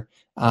marker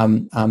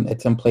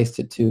at some place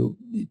to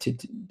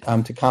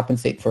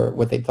compensate for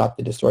what they thought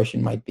the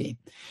distortion might be.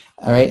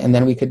 All right, and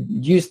then we could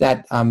use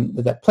that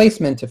that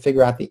placement to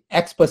figure out the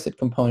explicit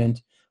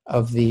component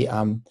of the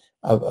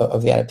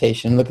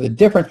adaptation. Look at the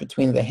difference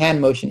between the hand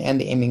motion and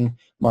the aiming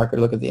marker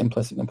to look at the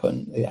implicit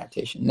component of the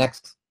adaptation.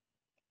 Next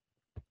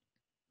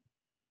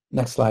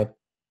slide.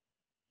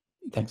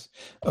 Thanks.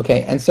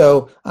 Okay, and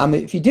so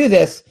if you do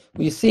this,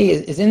 what you see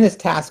is in this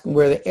task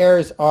where the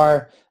errors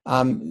are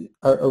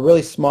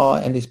really small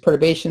and these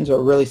perturbations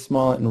are really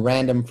small and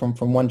random from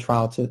one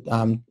trial to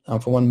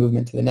from one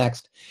movement to the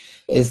next,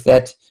 is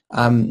that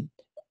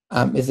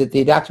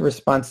the adaptive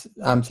response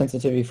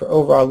sensitivity for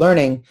overall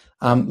learning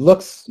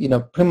looks,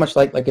 pretty much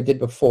like it did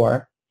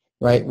before,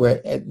 right?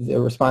 Where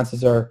the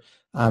responses are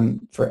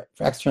for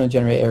externally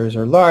generated errors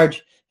are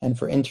large, and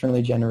for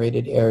internally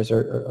generated errors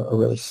are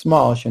really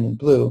small, shown in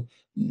blue.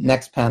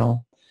 Next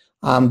panel.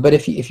 But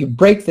if you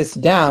break this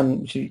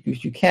down, which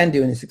you can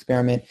do in this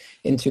experiment,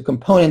 into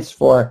components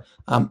for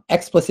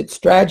explicit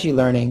strategy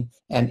learning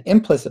and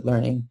implicit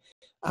learning,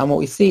 what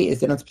we see is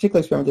that on this particular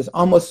experiment, there's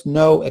almost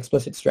no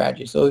explicit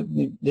strategy. So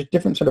there's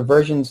different sort of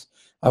versions,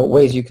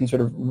 ways you can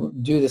sort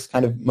of do this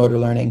kind of motor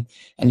learning,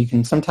 and you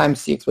can sometimes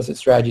see explicit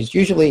strategies.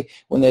 Usually,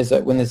 when there's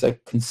a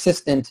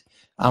consistent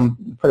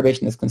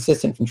perturbation that's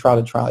consistent from trial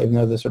to trial, even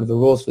though the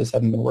rules for this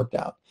haven't been worked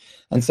out.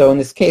 And so in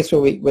this case,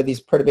 where these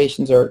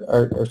perturbations are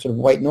sort of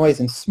white noise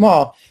and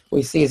small, what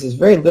we see is there's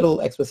very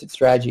little explicit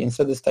strategy. And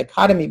so this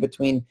dichotomy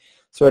between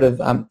sort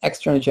of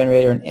externally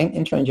generated and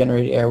internally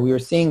generated error, we were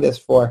seeing this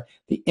for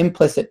the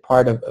implicit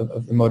part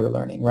of the motor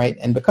learning, right?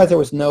 And because there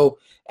was no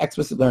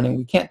explicit learning,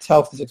 we can't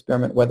tell from this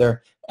experiment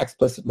whether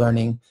explicit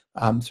learning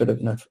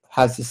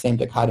has the same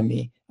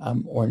dichotomy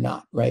or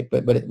not, right?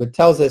 But it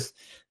tells us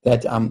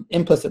that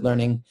implicit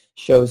learning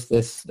shows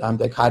this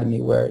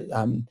dichotomy where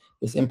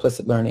this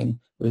implicit learning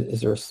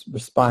is a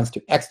response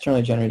to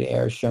externally generated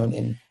errors shown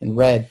in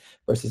red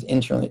versus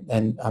internally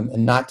and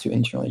not to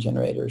internally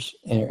generated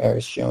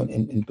errors shown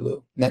in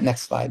blue.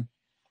 Next slide.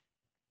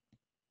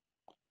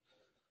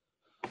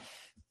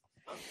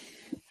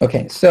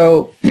 Okay,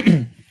 so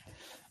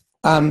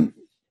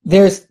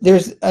there's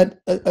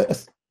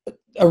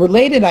a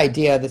related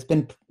idea that's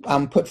been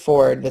put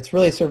forward that's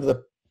really sort of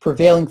the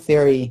prevailing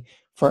theory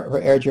for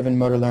error-driven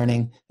motor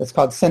learning that's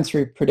called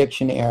sensory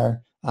prediction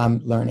error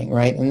learning,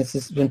 right? And this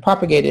has been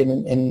propagated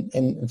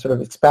and sort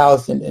of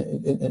espoused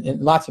in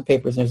lots of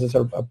papers, and there's a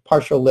sort of a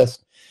partial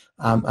list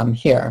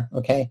here,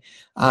 okay?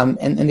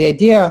 And the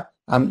idea,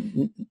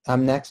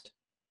 next.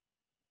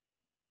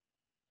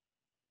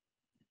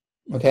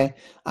 Okay,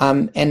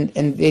 and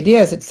the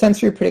idea is that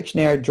sensory prediction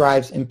error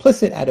drives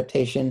implicit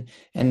adaptation,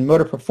 and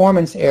motor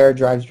performance error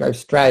drives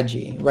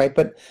strategy, right?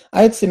 But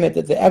I would submit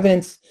that the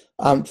evidence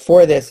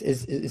for this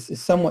is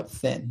somewhat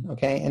thin.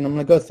 Okay, and I'm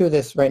going to go through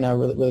this right now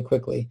really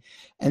quickly.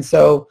 And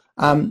so,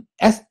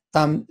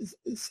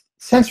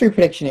 sensory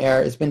prediction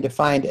error has been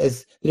defined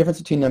as the difference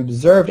between an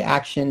observed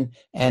action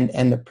and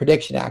the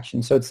prediction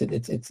action. So it's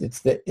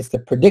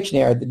the prediction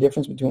error, the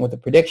difference between what the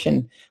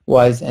prediction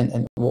was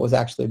and what was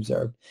actually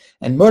observed.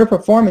 And motor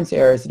performance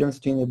error is the difference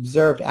between the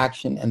observed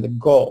action and the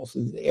goal.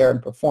 So the error in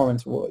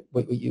performance, what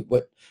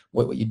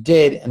you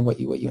did and what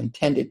you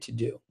intended to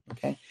do.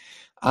 Okay,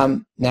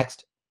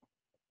 next.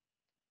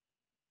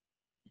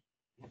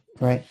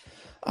 Right.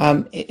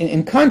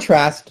 In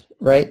contrast,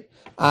 right.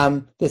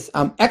 This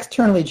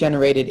externally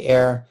generated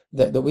error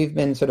that we've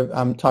been sort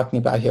of talking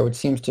about here, which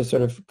seems to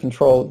sort of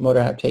control motor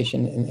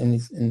adaptation in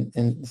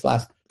this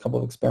last couple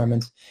of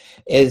experiments,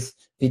 is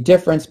the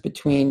difference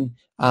between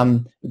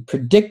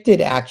predicted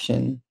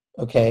action,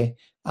 okay,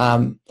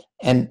 and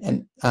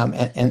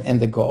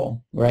the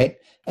goal, right?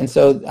 And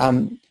so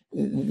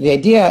the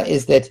idea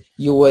is that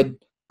you would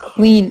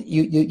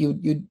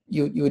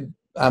you would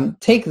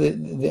take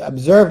the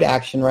observed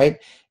action,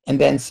 right, and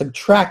then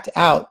subtract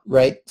out,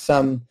 right,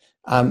 some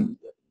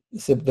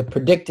so the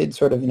predicted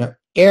sort of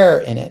error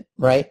in it,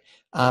 right,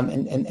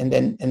 and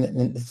then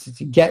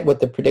to get what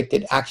the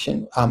predicted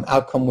action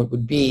outcome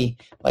would be,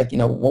 like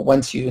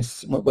once you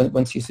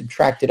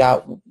subtracted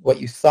out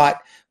what you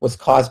thought was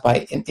caused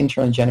by an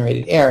internally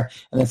generated error,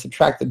 and then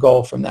subtract the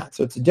goal from that.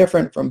 So it's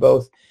different from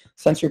both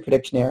sensory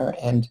prediction error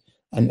and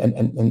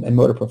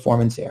motor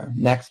performance error.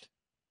 Next.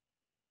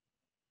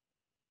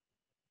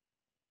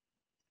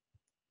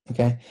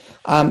 Okay,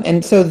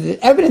 and so the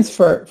evidence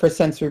for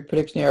sensory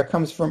prediction error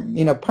comes from,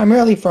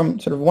 primarily from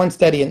sort of one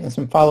study and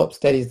some follow-up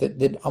studies that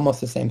did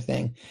almost the same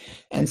thing.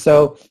 And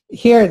so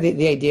here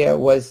the idea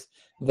was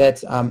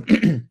that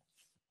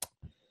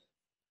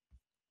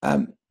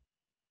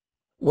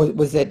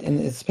was that in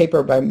this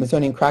paper by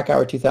Mazzoni and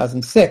Krakauer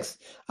 2006,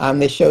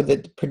 they showed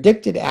that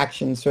predicted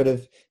actions sort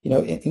of,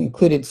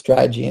 included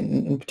strategy.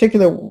 And in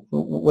particular,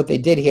 what they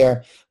did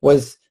here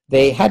was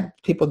they had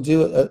people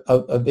do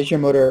a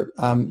visuomotor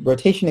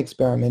rotation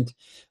experiment,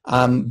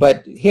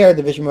 but here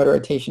the visuomotor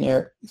rotation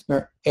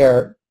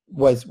error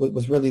was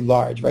really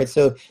large, right?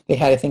 So they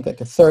had, I think,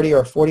 like a 30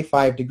 or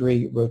 45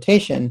 degree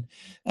rotation,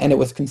 and it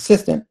was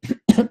consistent,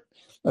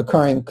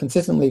 occurring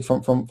consistently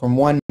from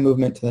one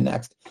movement to the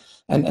next.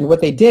 And what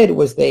they did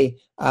was they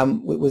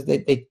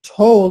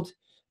told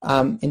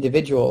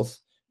individuals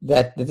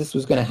that this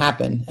was going to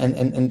happen.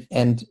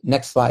 And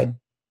next slide.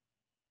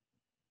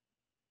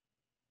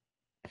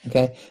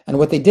 Okay. And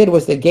what they did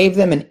was they gave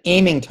them an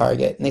aiming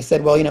target, and they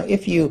said, well,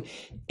 if you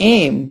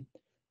aim,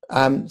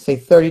 say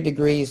 30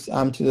 degrees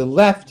to the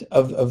left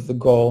of the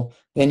goal,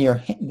 then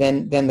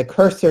the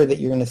cursor that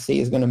you're going to see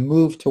is going to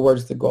move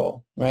towards the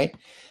goal, right?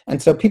 And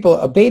so people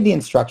obeyed the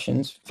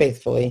instructions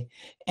faithfully,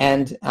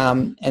 and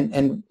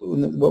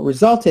what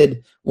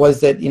resulted was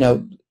that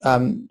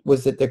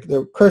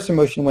the cursor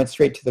motion went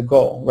straight to the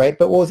goal, right?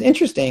 But what was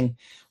interesting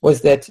was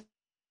that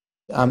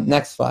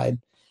next slide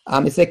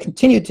is they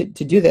continued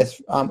to do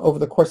this over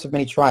the course of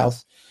many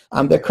trials.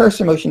 The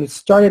cursor motion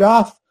started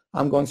off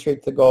going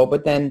straight to the goal,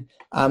 but then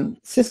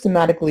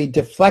systematically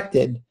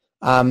deflected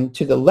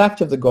to the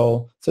left of the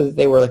goal, so that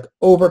they were like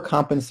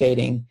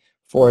overcompensating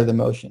for the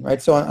motion,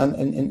 right? So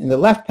in the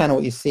left panel,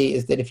 what you see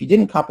is that if you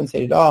didn't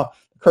compensate at all,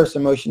 the cursor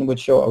motion would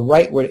show a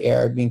rightward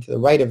error, being to the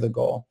right of the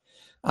goal.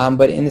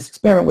 But in this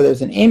experiment where there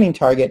was an aiming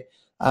target,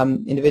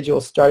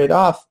 individuals started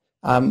off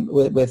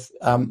with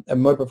a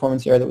motor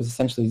performance error that was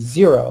essentially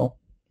 0,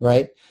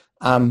 right?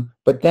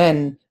 But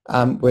then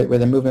where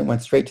the movement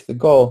went straight to the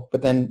goal,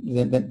 but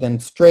then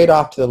straight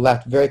off to the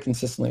left very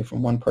consistently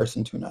from one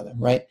person to another,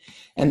 right?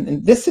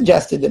 And this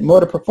suggested that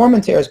motor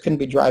performance errors couldn't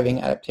be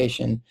driving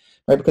adaptation,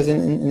 right? Because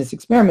in this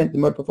experiment, the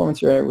motor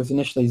performance error was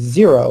initially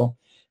 0,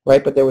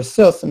 right? But there was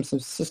still some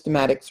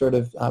systematic sort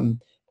of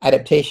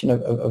adaptation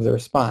of the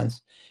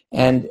response.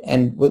 And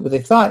what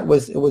they thought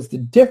was it was the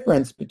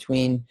difference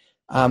between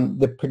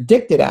the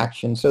predicted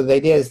action. So the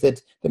idea is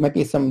that there might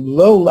be some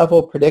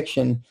low-level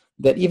prediction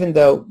that even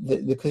though,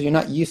 because you're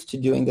not used to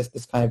doing this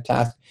kind of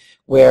task,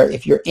 where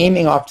if you're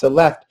aiming off to the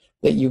left,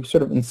 that you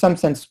sort of in some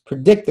sense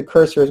predict the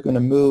cursor is going to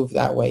move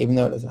that way, even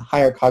though it is a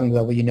higher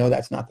cognitive level,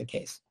 that's not the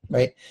case,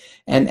 right?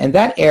 And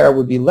that error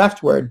would be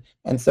leftward,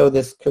 and so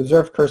this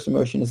preserved cursor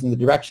motion is in the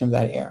direction of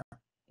that error,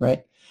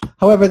 right?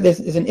 However, there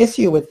is an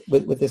issue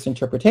with this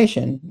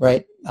interpretation,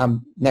 right?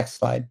 Next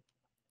slide.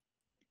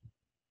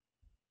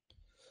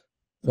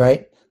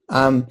 Right?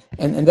 And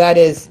that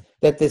is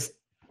that this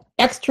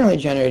externally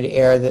generated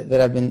error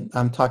that I've been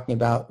talking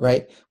about,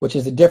 right, which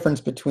is the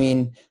difference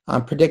between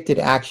predicted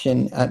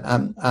action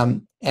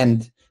and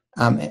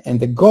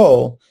the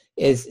goal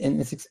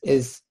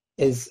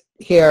is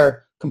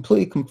here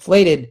completely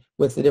conflated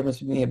with the difference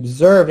between the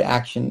observed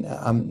action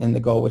and the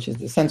goal, which is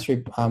the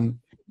sensory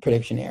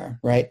prediction error,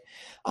 right?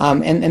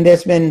 And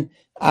there's been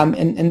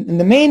and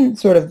the main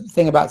sort of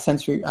thing about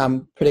sensory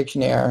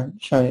prediction error,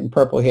 shown in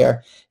purple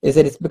here, is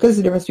that it's because of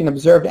the difference between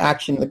observed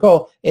action and the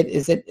goal.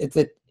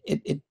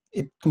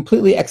 It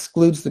completely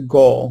excludes the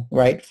goal,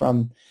 right,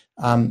 from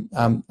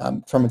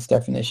its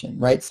definition,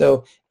 right?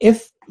 So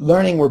if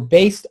learning were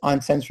based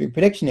on sensory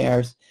prediction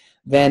errors,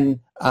 then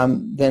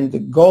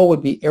the goal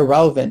would be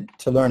irrelevant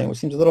to learning, which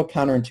seems a little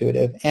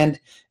counterintuitive,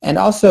 and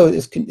also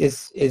is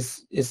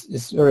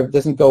sort of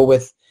doesn't go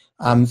with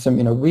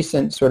some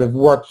recent sort of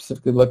work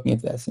specifically looking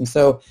at this. And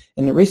so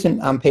in a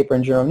recent paper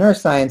in Journal of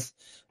Neuroscience,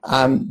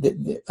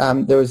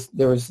 there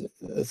was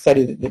a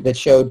study that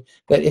showed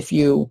that if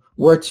you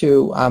were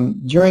to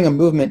during a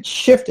movement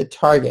shift a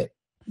target,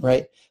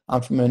 right,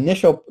 from an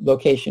initial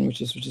location,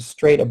 which is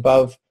straight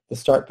above the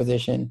start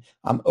position,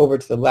 over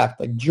to the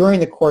left, like during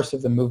the course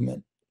of the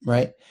movement,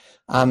 right,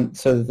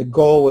 so that the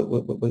goal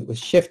was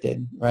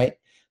shifted, right,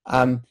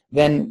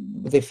 then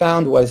what they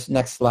found was,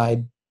 next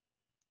slide,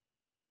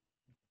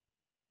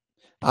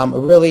 a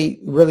really,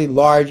 really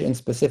large and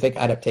specific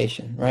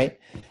adaptation, right?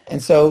 And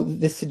so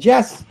this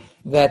suggests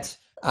that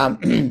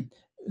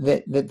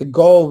that the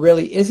goal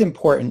really is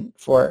important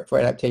for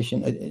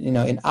adaptation,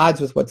 in odds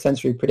with what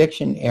sensory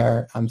prediction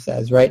error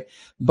says, right?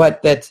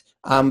 But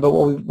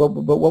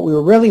what we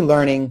were really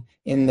learning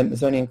in the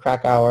Mazzoni and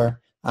Krakauer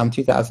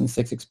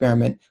 2006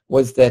 experiment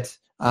was that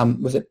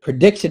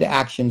predicted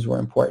actions were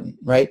important,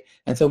 right?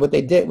 And so what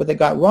they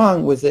got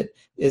wrong was that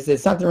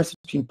it's not the difference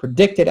between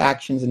predicted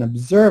actions and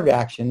observed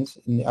actions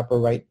in the upper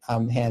right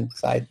hand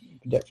side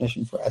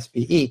definition for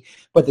SBE,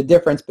 but the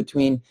difference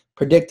between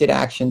predicted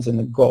actions and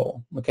the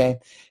goal, okay?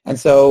 And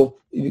so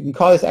you can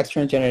call this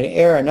externally generated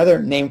error.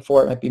 Another name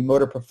for it might be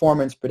motor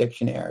performance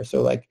prediction error.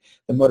 So like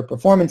the motor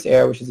performance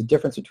error, which is the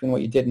difference between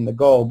what you did and the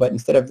goal, but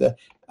instead of the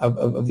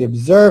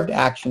observed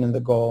action and the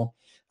goal,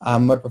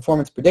 motor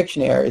performance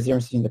prediction error is the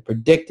difference between the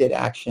predicted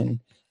action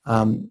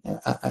and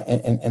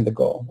the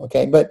goal,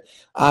 okay? But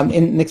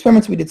in the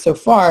experiments we did so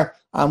far,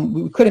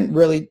 we couldn't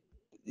really,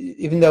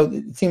 even though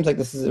it seems like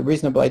this is a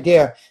reasonable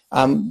idea,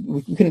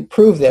 we couldn't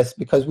prove this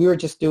because we were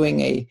just doing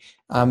we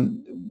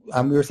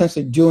were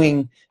essentially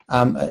doing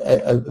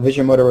a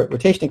visual motor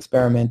rotation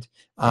experiment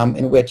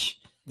in which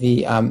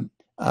the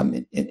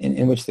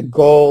in which the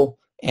goal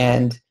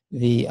and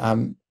the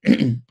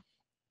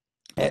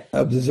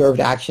observed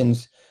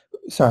actions,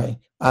 which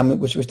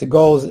the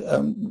goals,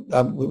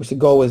 which the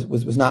goal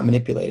was not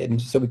manipulated,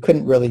 and so we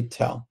couldn't really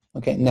tell.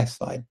 Okay, next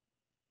slide.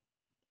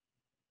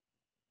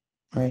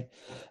 All right,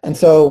 and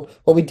so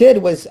what we did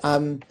was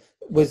an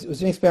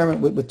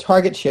experiment with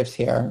target shifts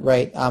here,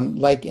 right?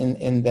 Like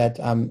in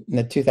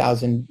the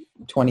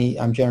 2020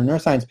 general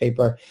neuroscience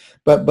paper,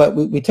 but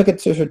we took it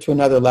sort of to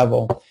another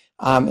level.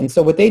 And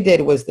so what they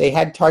did was they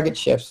had target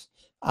shifts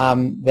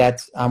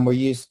that were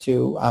used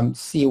to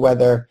see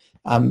whether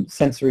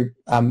sensory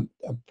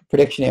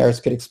prediction errors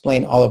could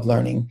explain all of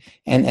learning,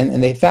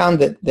 and they found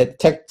that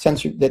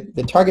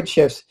the target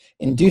shifts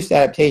induced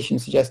adaptation,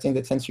 suggesting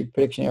that sensory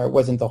prediction error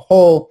wasn't the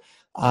whole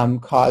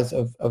cause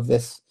of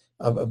this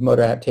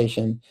motor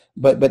adaptation,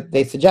 but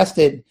they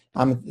suggested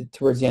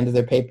towards the end of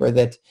their paper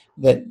that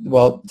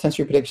well,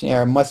 sensory prediction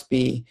error must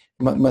play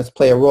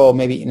a role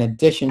maybe in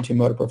addition to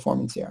motor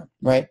performance error,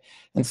 right?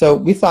 And so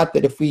we thought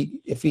that if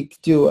we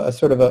do a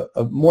sort of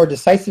a more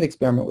decisive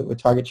experiment with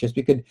target shifts,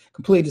 we could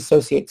completely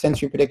dissociate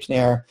sensory prediction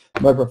error,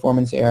 motor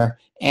performance error,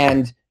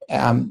 and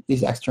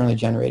these externally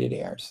generated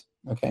errors.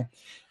 Okay,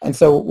 and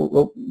so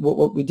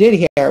what we did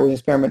here with the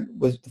experiment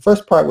was the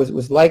first part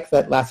was like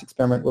that last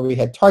experiment where we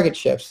had target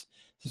shifts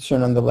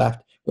shown on the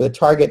left, where the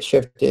target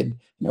shifted,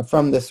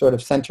 from this sort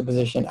of center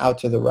position out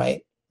to the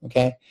right.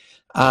 Okay,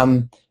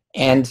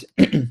 and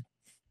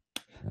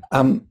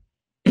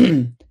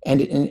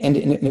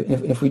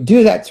if we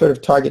do that sort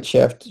of target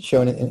shift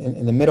shown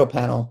in the middle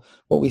panel,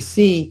 what we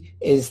see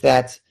is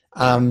that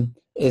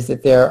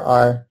there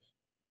are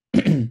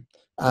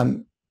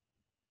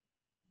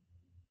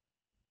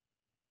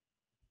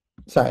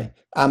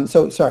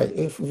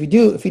if we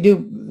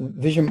do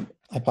vision,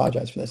 I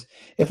apologize for this.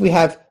 If we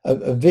have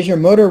a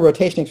vision motor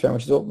rotation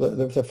experiment, which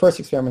is the first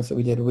experiments that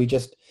we did, we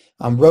just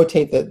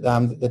rotate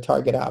the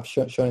target out,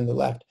 shown in the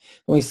left.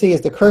 What we see is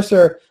the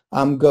cursor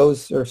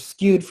goes or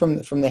skewed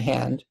from the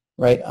hand,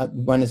 right?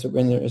 When there's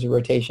a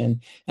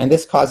rotation, and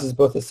this causes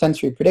both a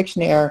sensory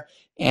prediction error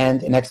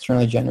and an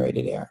externally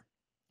generated error.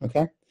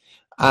 Okay,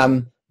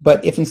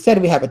 but if instead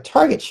we have a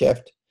target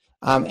shift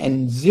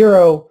and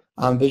zero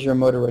visual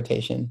motor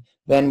rotation,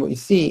 then what you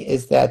see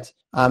is that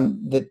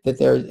that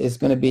there is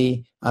going to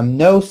be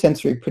no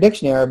sensory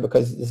prediction error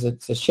because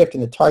it's a shift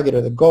in the target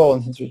or the goal,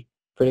 and sensory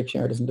prediction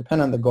error doesn't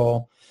depend on the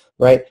goal,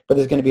 right? But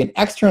there's going to be an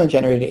externally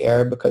generated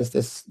error because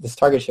this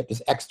target shift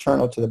is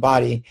external to the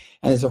body,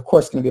 and there's of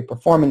course going to be a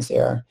performance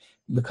error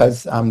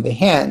because the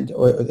hand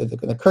or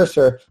the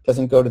cursor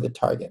doesn't go to the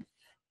target.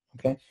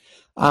 Okay,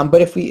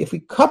 but if we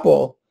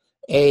couple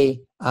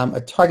a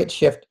target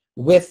shift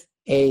with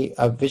a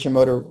vision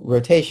motor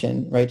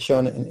rotation, right,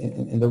 shown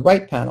in the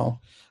right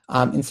panel,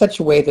 in such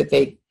a way that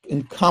they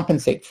can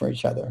compensate for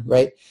each other,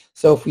 right?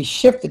 So if we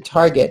shift the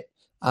target,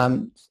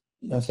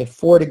 say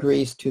 4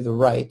 degrees to the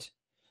right,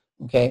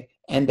 okay,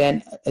 and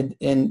then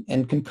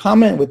and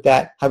concomitant with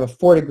that have a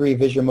 4-degree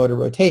visual motor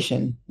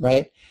rotation,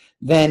 right?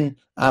 Then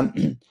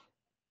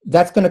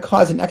that's going to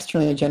cause an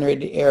externally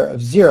generated error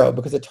of 0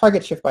 because the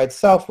target shift by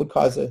itself would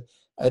cause an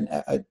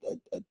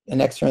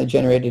externally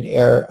generated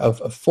error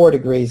of 4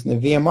 degrees, and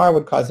the VMR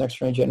would cause an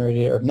externally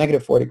generated error of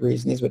 -4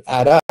 degrees, and these would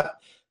add up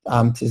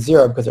to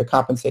 0 because they're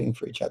compensating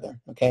for each other.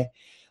 Okay,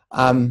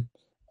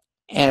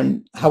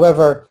 and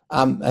however,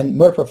 and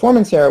motor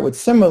performance error would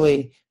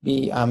similarly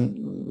be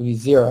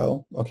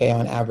 0. Okay,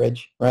 on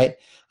average, right?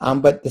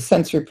 But the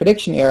sensory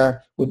prediction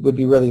error would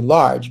be really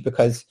large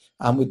because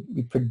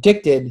we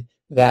predicted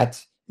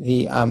that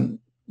the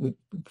we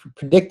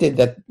predicted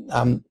that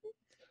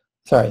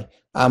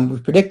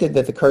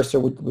the cursor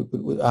would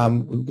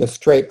go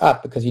straight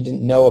up because you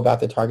didn't know about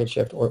the target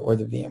shift or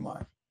the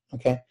VMR.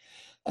 Okay,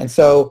 and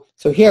so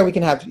here we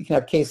can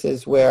have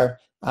cases where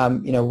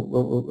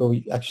where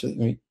we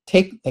actually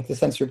take like the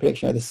sensory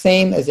prediction error the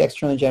same as the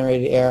externally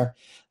generated error.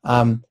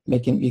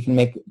 You can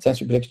make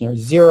sensory prediction error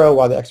 0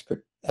 while the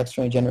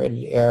externally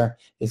generated error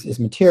is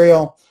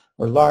material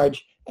or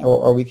large,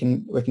 or we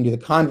can do the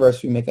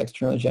converse. We make the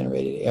externally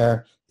generated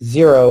error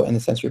 0 and the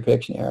sensory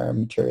prediction error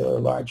material or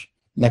large.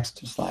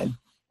 Next slide.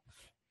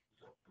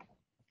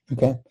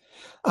 Okay,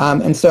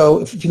 and so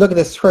if you look at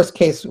this first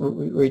case where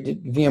we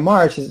did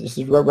VMR, this is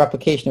a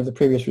replication of the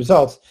previous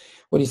results.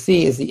 What you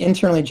see is the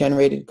internally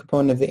generated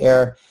component of the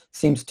error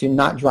seems to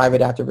not drive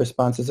adaptive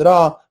responses at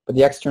all, but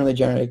the externally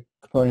generated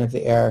component of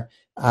the error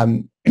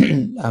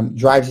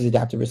drives these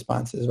adaptive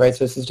responses, right?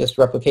 So this is just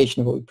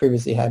replication of what we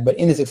previously had. But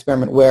in this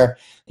experiment where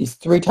these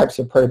three types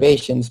of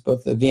perturbations,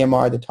 both the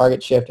VMR, the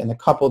target shift, and the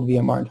coupled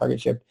VMR and target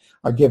shift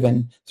are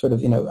given sort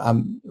of,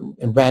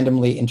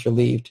 randomly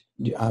interleaved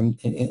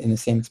in the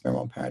same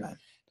experimental paradigm.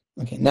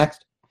 Okay,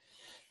 next.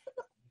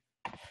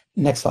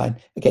 Next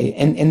slide. Okay,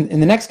 in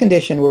the next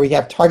condition where we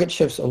have target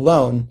shifts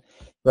alone,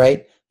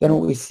 right, then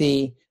what we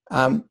see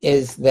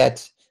is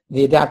that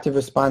the adaptive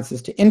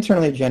responses to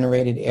internally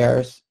generated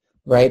errors,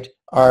 right,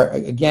 are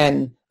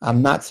again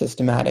not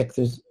systematic.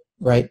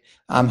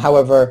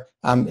 However,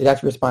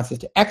 adaptive responses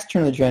to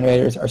externally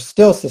generated are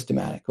still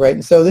systematic, right?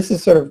 And so this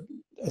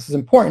is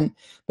important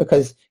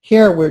because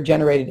here we're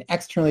generating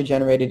externally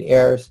generated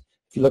errors.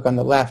 If you look on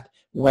the left,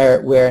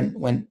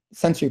 when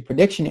sensory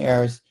prediction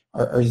errors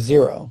are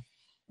zero.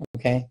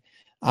 Okay,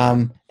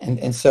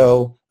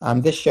 so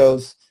this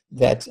shows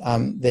that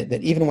that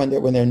even when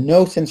there are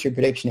no sensory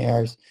prediction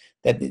errors,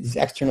 that these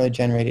externally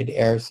generated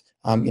errors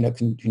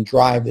can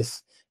drive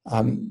this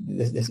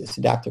this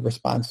adaptive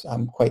response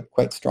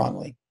quite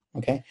strongly.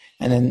 Okay,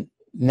 and then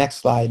next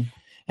slide.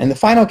 And the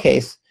final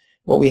case,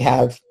 what we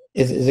have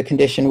is a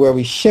condition where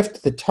we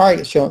shift the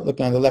target.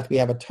 Looking on the left, we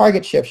have a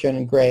target shift shown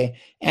in gray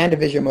and a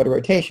visual motor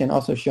rotation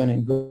also shown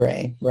in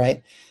gray,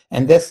 right?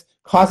 And this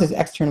causes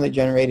externally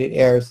generated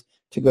errors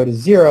to go to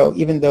zero,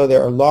 even though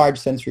there are large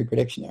sensory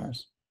prediction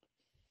errors,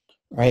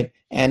 right?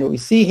 And what we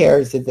see here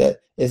is that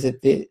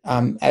the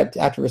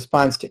adaptive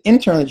response to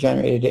internally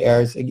generated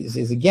errors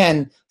is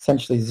again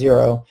essentially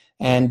zero,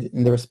 and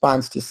the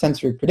response to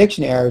sensory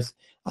prediction errors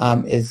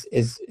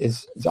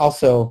is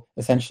also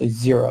essentially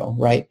zero,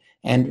 right?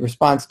 And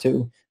response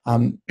to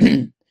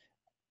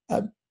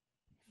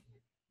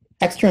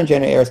external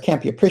generated errors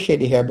can't be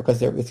appreciated here because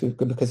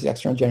the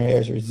external generated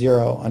errors are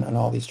zero on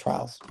all these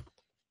trials.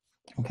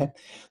 Okay,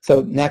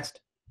 so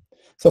next.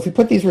 So if we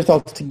put these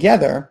results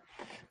together,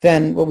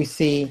 then what we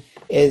see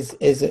is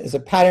a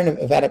pattern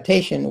of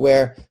adaptation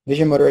where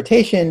visual motor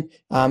rotation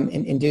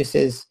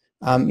induces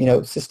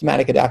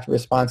systematic adaptive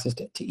responses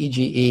to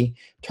EGE.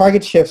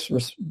 Target shifts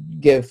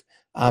give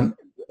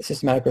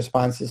systematic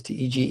responses to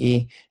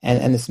EGE,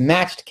 and this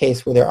matched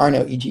case where there are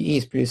no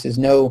EGEs produces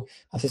no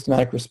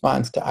systematic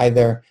response to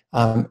either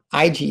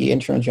IGE,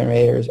 internal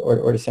generators,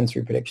 or to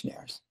sensory prediction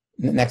errors.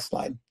 Next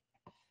slide.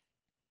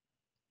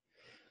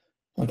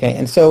 Okay,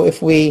 and so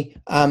if we,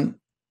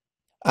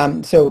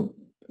 so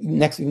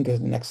next we can go to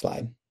the next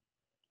slide.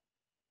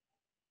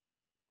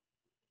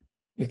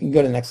 We can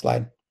go to the next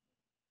slide.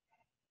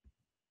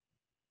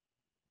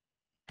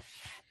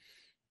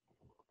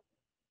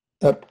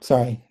 Oh,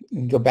 sorry, you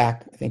can go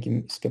back. I think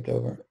you skipped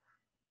over.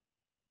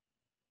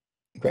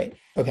 Great,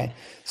 okay.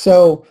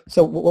 So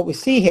what we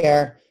see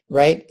here,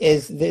 right,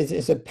 is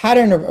a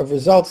pattern of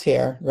results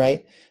here,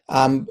 right,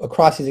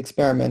 across these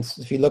experiments.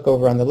 If you look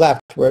over on the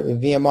left, where the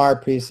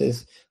VMR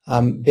produces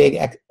big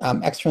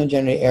externally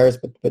generated errors,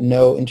 but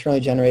no internally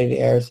generated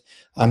errors.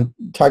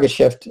 Target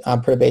shift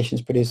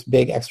perturbations produce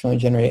big externally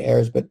generated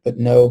errors, but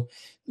no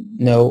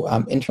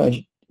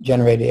internally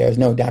generated errors,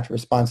 no adaptive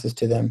responses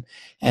to them.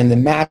 And the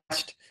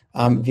matched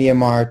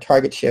VMR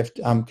target shift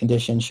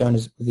condition shown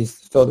as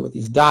filled with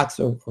these dots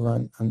over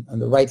on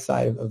the right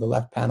side of the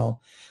left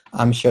panel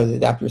show that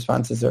adaptive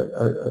responses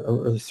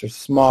are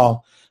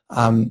small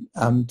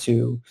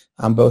to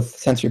both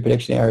sensory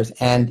prediction errors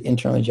and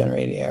internally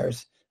generated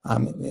errors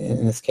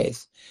in this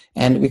case.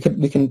 And we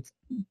can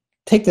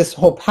take this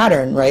whole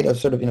pattern, right, of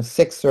sort of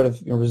 6 sort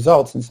of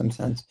results in some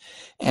sense,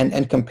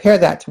 and compare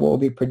that to what would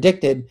be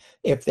predicted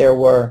if there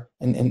were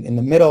in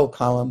the middle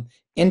column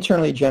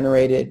internally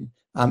generated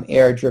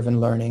error-driven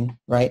learning,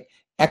 right?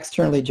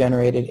 Externally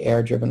generated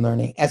error-driven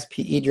learning,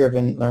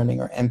 SPE-driven learning,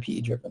 or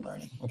MPE-driven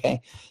learning,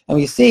 okay? And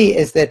we see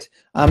is that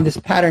this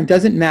pattern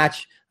doesn't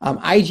match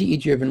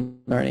IGE-driven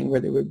learning,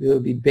 where there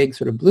would be big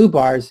sort of blue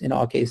bars in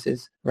all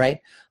cases, right?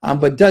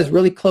 But does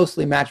really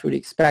closely match what we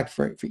expect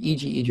for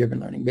EGE-driven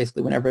learning.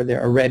 Basically, whenever there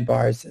are red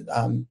bars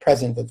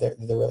present, that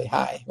they're really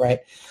high, right?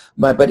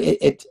 But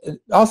it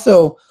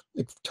also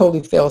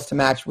totally fails to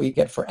match what you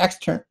get for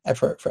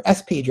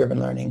SPE-driven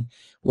learning,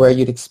 where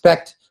you'd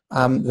expect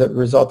the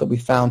result that we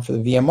found for the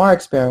VMR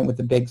experiment with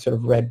the big sort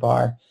of red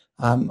bar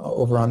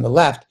over on the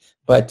left,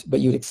 but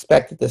you'd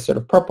expect that this sort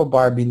of purple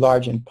bar be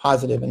large and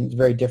positive, and it's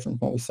very different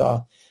from what we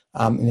saw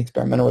in the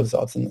experimental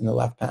results in the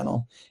left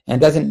panel. And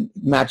it doesn't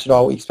match at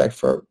all what we expect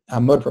for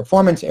motor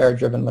performance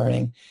error-driven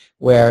learning,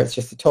 where it's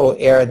just the total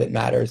error that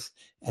matters.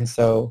 And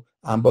so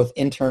both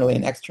internally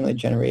and externally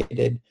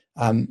generated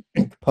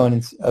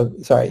parts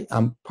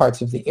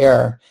of the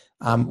error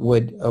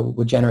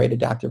would generate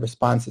adaptive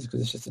responses,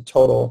 because it's just a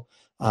total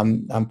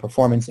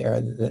performance error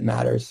that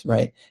matters,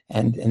 right?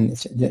 And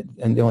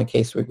the only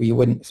case where you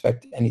wouldn't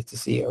expect any to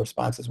see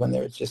responses when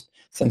there's just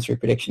sensory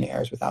prediction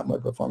errors without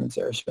motor performance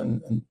errors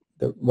shown in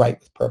the right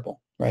with purple,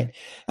 right?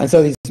 And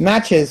so these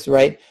matches,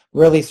 right,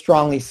 really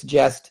strongly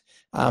suggest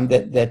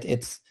that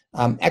it's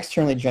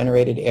externally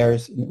generated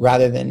errors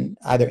rather than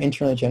either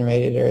internally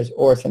generated errors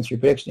or sensory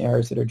prediction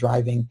errors that are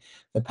driving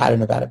the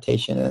pattern of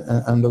adaptation.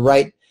 And on the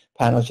right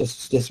panel is just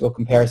statistical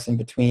comparison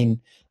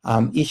between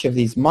each of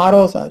these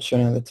models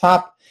shown on the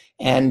top,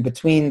 and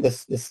between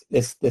this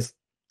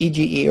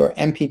EGE or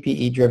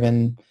MPPE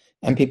driven,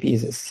 MPP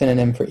is a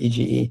synonym for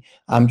EGE,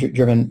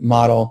 driven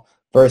model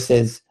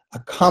versus a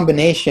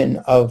combination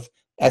of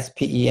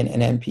SPE and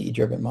MPE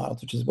driven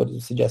models, which is what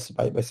is suggested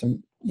by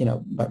some,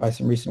 by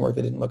some recent work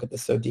that didn't look at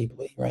this so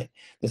deeply, right?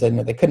 They said,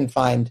 they couldn't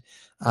find,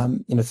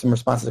 some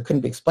responses that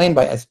couldn't be explained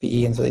by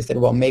SPE, and so they said,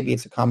 well, maybe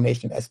it's a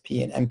combination of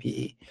SPE and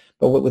MPE.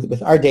 But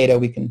with our data,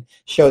 we can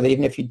show that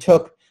even if you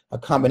took a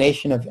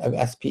combination of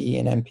SPE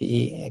and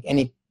MPE, like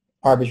any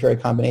arbitrary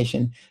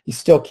combination, you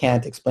still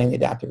can't explain the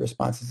adaptive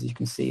responses, as you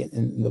can see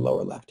in the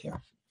lower left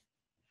here.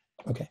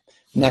 Okay,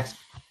 next.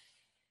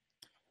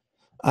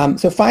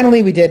 So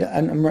finally, we did,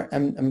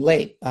 I'm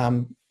late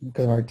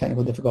because of our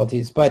technical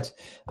difficulties, but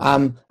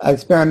an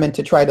experiment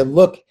to try to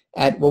look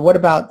at, well, what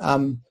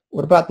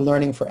about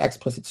learning for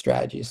explicit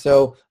strategies?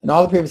 So in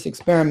all the previous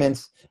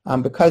experiments,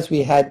 because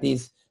we had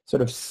these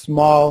sort of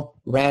small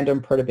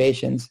random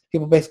perturbations,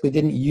 people basically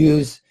didn't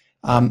use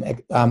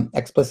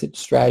explicit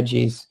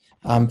strategies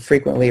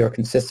frequently or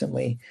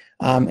consistently,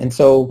 and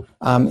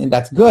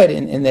that's good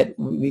in that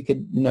we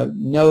could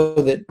know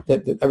that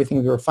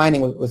everything we were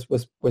finding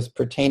was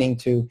pertaining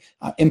to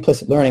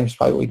implicit learning, which is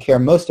probably what we care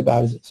most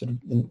about, is sort of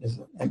is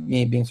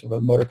me being sort of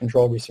a motor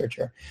control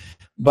researcher,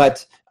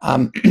 but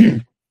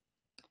it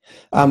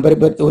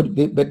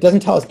doesn't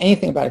tell us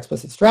anything about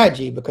explicit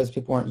strategy because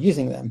people aren't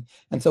using them,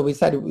 and so we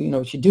decided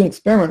we should do an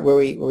experiment where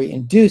we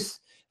induce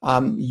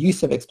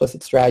use of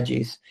explicit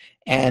strategies,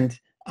 and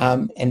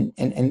then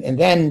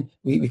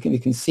we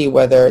can see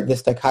whether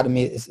this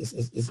dichotomy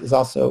is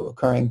also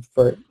occurring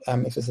for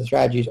explicit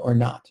strategies or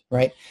not,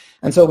 right?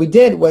 And so what we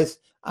did was,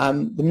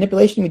 the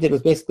manipulation we did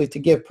was basically to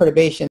give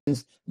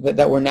perturbations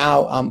that were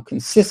now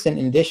consistent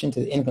in addition to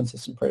the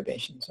inconsistent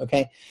perturbations,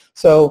 okay?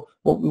 So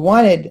what we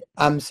wanted,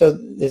 so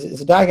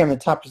there's a diagram at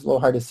the top, it's a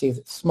little hard to see because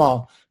it's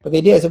small, but the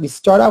idea is that we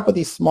start off with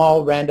these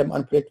small, random,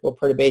 unpredictable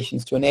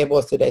perturbations to enable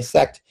us to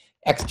dissect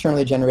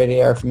externally generated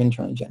error from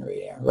internally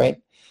generated error,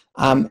 right?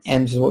 And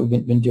this is what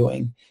we've been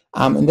doing.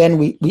 And then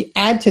we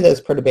add to those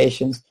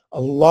perturbations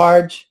a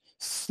large,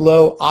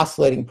 slow,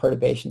 oscillating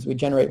perturbations. We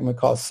generate what we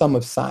call a sum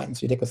of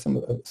sines. We take a sum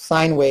of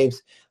sine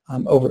waves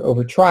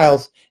over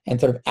trials and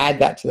sort of add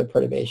that to the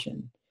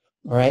perturbation,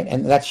 all right?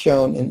 And that's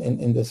shown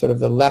in the sort of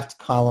the left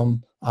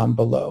column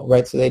below,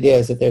 right? So the idea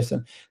is that there's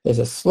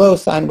a slow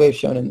sine wave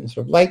shown in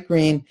sort of light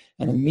green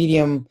and a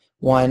medium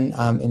one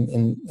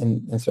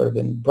in sort of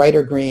in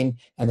brighter green,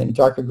 and then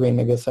darker green,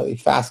 maybe a slightly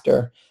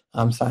faster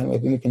sine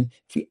wave. And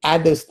if we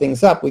add those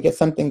things up, we get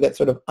something that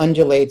sort of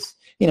undulates,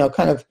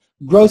 kind of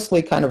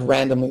grossly, kind of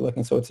randomly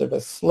looking. So it's sort of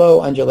a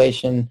slow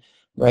undulation,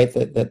 right?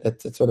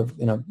 That's sort of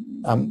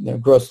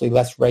grossly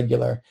less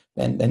regular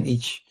than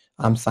each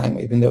sine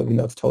wave, even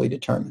though it's totally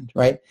determined,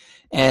 right?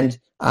 And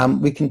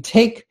we can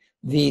take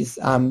these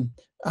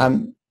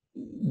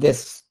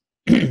this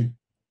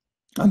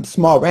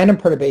small random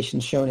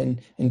perturbations shown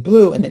in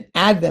blue, and then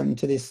add them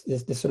to this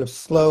sort of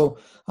slow,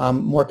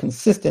 more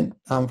consistent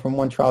from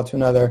one trial to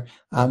another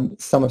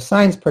sum of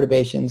sines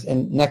perturbations.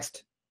 And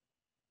next,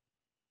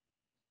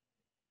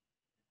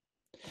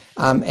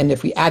 and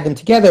if we add them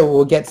together, what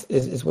we'll get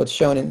is what's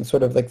shown in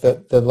sort of like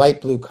the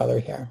light blue color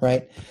here,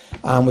 right?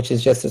 Which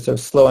is just a sort of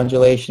slow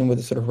undulation with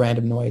a sort of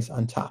random noise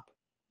on top,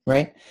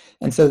 right?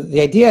 And so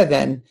the idea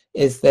then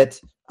is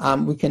that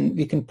we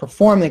can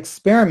perform an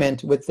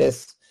experiment with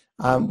this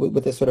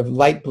sort of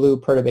light blue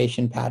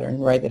perturbation pattern,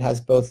 right, that has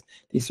both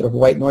these sort of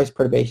white noise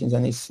perturbations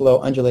and these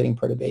slow undulating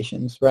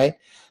perturbations, right?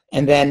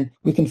 And then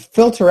we can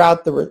filter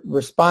out the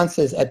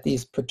responses at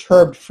these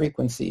perturbed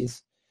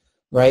frequencies,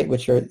 right,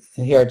 which are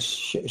here it's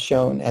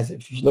shown as,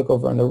 if you look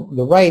over on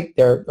the right,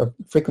 there are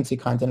frequency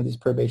content of these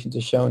perturbations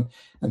is shown,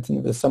 and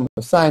in the sum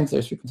of sines,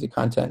 there's frequency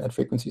content at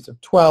frequencies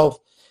of 12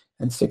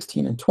 and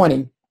 16 and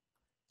 20,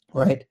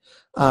 right?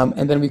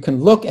 And then we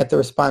can look at the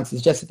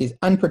responses just at these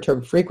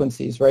unperturbed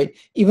frequencies, right?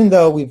 Even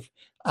though we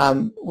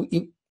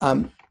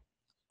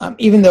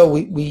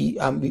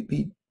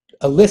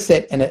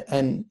elicit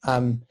an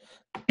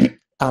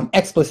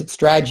explicit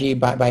strategy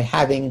by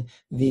having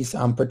these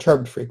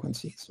perturbed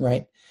frequencies,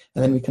 right?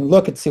 And then we can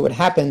look and see what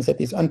happens at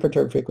these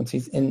unperturbed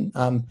frequencies in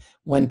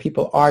when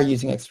people are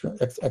using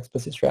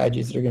explicit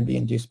strategies that are going to be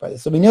induced by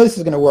this. So we know this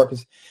is going to work.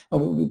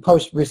 We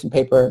published a recent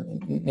paper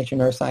in Nature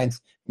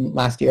Neuroscience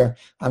last year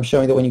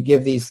showing that when you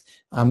give these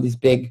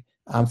big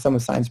sum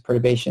of sines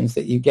perturbations,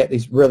 that you get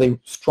these really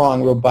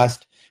strong,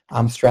 robust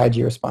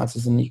strategy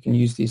responses, and you can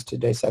use these to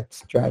dissect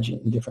strategy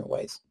in different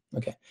ways.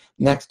 Okay,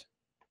 next.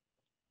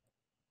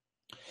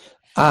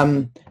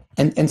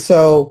 And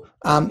so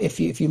if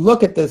you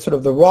look at the sort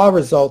of the raw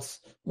results,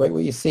 right,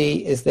 what you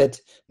see is that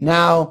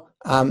now,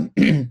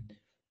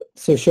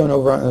 so shown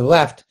over on the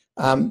left,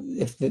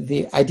 if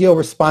the ideal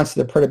response to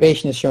the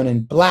perturbation is shown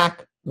in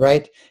black,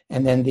 right,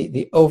 and then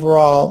the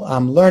overall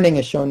learning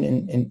is shown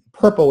in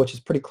purple, which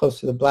is pretty close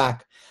to the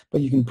black.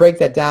 but you can break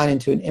that down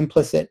into an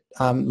implicit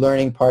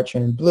learning part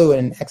shown in blue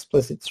and an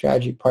explicit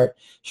strategy part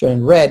shown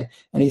in red.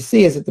 And you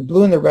see is that the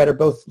blue and the red are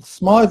both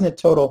smaller than the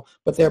total,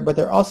 but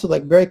they're also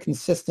like very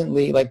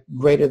consistently like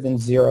greater than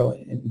 0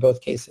 in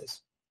both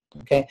cases.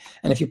 Okay,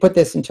 and if you put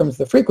this in terms of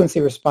the frequency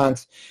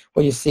response,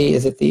 what you see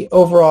is that the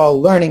overall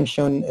learning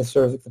shown as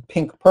sort of the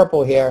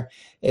pink-purple here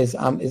is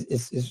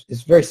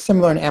very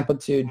similar in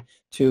amplitude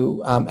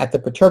to at the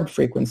perturbed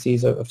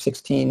frequencies of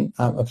 16,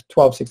 of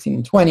 12, 16,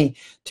 and 20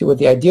 to what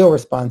the ideal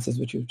response is,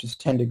 which is just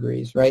 10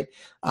 degrees, right?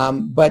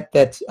 But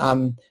that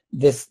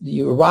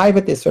you arrive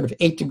at this sort of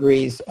 8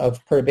 degrees of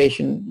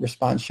perturbation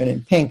response shown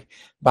in pink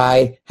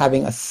by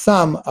having a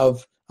sum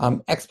of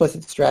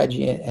explicit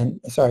strategy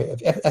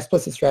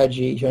explicit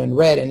strategy shown in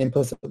red and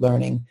implicit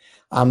learning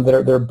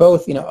they're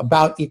both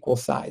about equal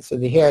size. So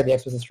the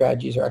explicit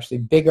strategies are actually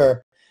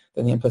bigger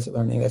than the implicit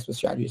learning. The explicit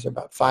strategies are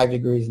about 5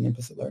 degrees and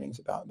implicit learning is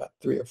about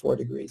 3 or 4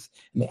 degrees,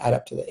 and they add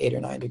up to the 8 or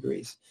 9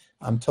 degrees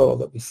total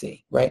that we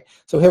see, right?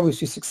 So here we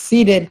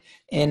succeeded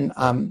in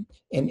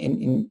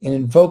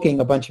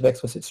invoking a bunch of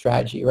explicit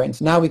strategy, right? And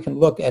so now we can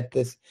look at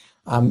this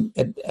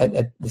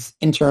at this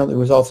internal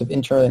results of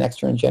internal and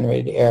external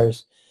generated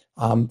errors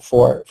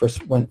for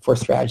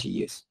strategy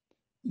use.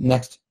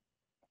 Next.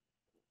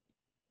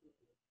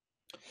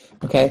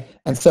 Okay,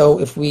 and so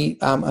if we,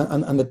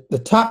 on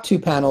the top two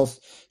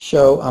panels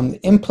show the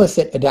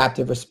implicit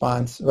adaptive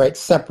response, right,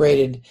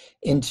 separated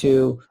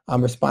into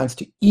response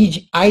to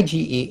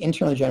IgE,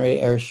 internally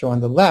generated errors shown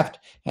on the left,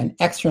 and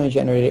externally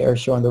generated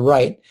errors shown on the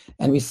right,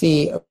 and we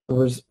see a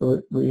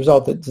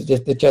result that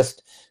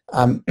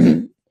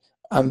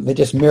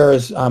just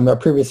mirrors our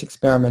previous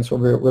experiments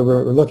where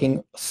we're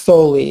looking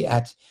solely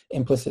at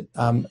implicit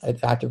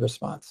adaptive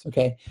response.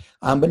 Okay,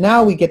 but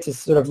now we get to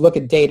sort of look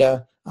at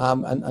data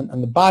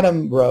on the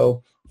bottom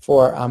row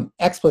for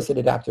explicit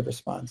adaptive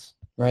response,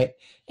 right?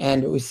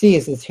 And what we see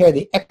is this here,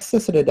 the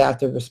explicit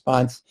adaptive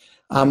response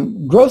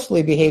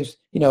grossly behaves,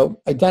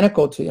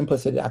 identical to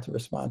implicit adaptive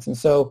response, and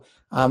so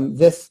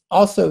this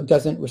also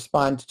doesn't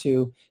respond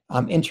to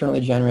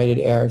internally generated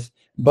errors,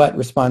 but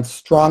responds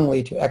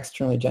strongly to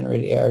externally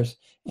generated errors.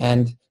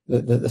 And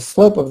the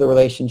slope of the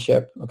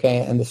relationship,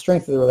 okay, and the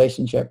strength of the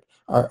relationship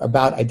are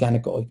about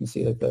identical. You can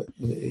see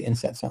the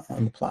insets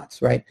on the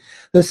plots, right?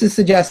 This is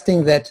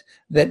suggesting that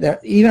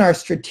even our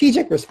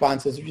strategic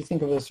responses, if you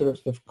think of as sort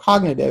of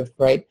cognitive,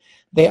 right,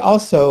 they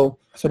also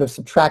sort of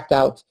subtract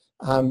out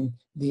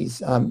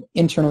these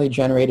internally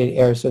generated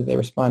errors, so they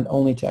respond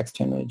only to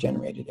externally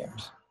generated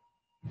errors.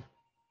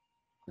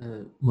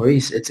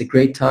 Maurice, it's a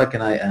great talk,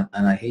 and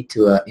I hate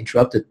to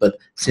interrupt it, but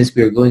since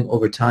we're going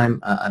over time,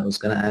 I was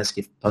going to ask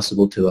if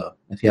possible to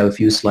if you have a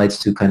few slides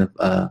to kind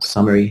of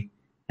summary,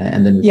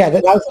 and then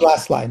that was the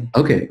last slide.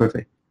 Okay,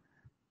 perfect.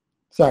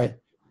 Sorry,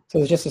 so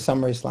it's just a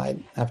summary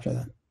slide after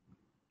that.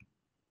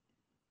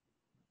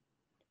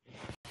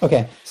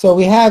 Okay, so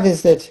we have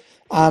is that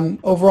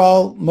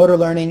overall motor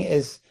learning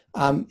is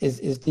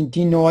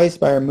denoised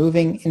by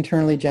removing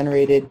internally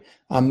generated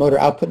motor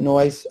output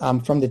noise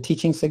from the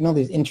teaching signal.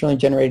 These internally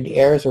generated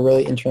errors are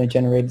really internally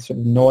generated sort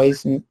of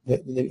noise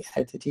that we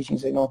add to the teaching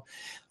signal.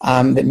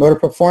 That motor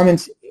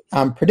performance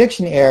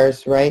prediction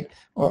errors, right,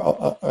 or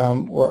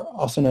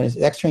also known as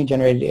externally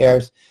generated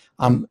errors,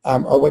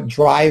 are what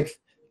drive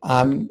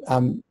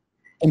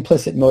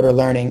implicit motor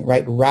learning,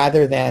 right,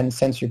 rather than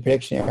sensory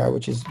prediction error,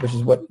 which is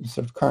what is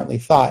sort of currently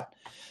thought.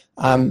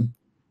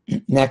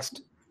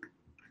 Next.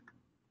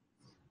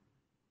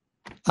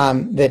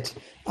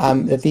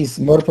 That these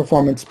motor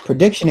performance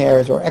prediction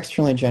errors or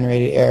externally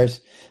generated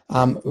errors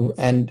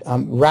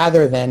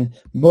rather than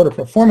motor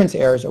performance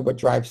errors are what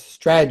drives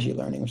strategy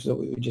learning, which is what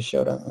we just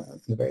showed on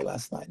the very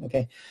last slide.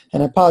 Okay,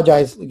 and I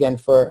apologize again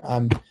for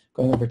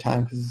going over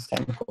time because it's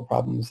technical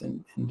problems,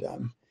 and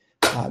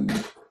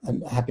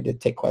I'm happy to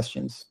take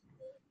questions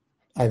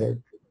either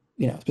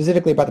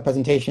specifically about the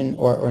presentation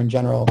or in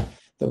general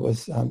that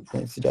was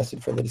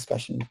suggested for the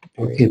discussion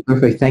period. Okay,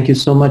 perfect. Thank you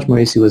so much,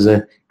 Maurice. It was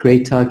a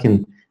great talk,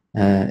 and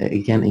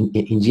again,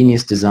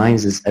 ingenious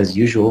designs as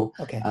usual.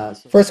 Okay.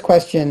 First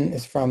question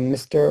is from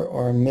Mr.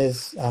 or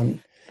Ms.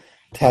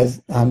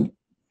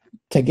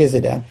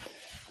 Tagizada.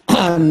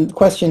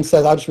 Question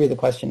says, I'll just read the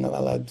question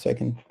aloud so I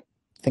can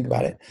think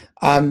about it.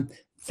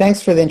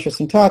 Thanks for the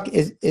interesting talk.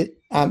 Is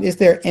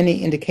there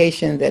any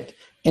indication that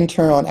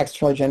internal and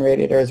external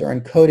generated errors are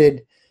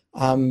encoded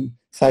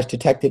 /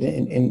 detected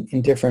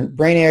in different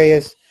brain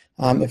areas?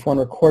 If one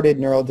recorded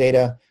neural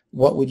data,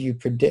 what would you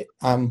predict?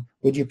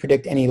 Would you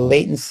predict any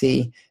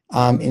latency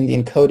in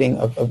the encoding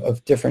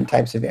of different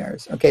types of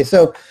errors? Okay,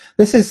 so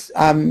this is,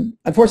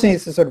 unfortunately,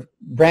 this is sort of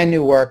brand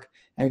new work,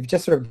 and we've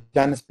just sort of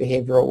done this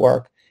behavioral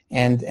work,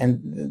 and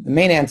the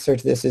main answer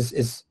to this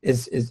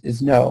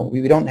is no.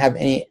 We don't have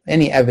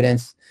any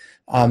evidence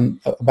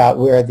about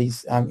where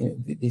these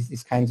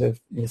kinds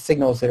of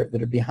signals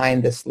that are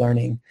behind this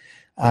learning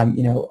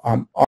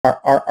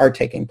are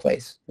taking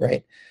place,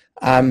 right?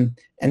 And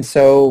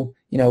so,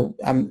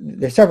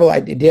 there's several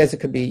ideas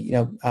that could be,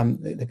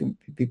 that can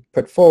be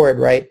put forward,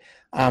 right?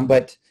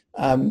 But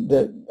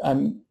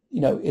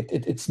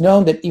it's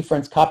known that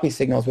efferent's copy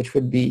signals, which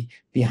would be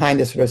behind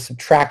the sort of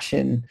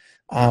subtraction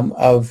behind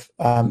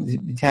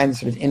the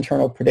sort of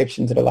internal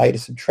predictions that allow you to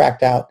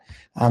subtract out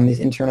these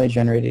internally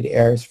generated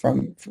errors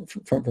from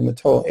the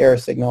total error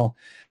signal,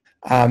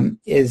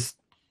 is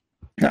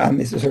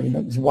sort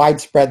of is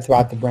widespread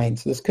throughout the brain.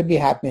 So this could be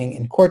happening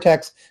in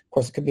cortex. Of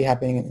course, it could be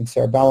happening in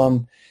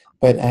cerebellum,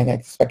 but I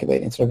can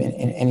speculate in sort of in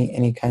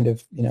any kind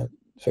of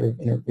sort of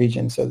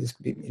region. So this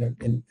could be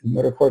in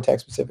motor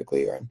cortex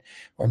specifically, or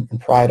in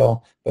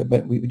parietal,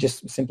 but we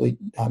just simply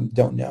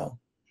don't know.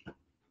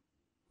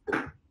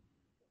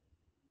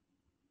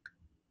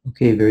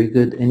 Okay, very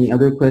good. Any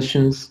other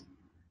questions?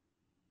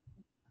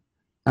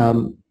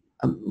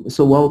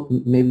 So while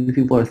maybe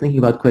people are thinking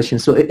about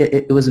questions, so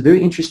it was a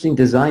very interesting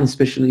design,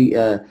 especially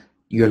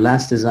your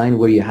last design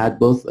where you had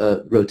both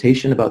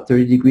rotation about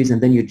 30 degrees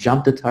and then you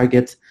jumped the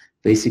target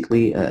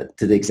basically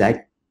to the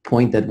exact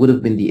point that would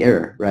have been the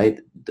error,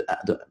 right?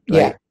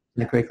 Yeah.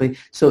 Correctly.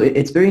 So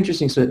it's very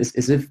interesting. So it's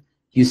as if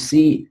you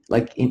see,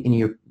 like in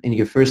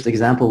your first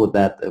example with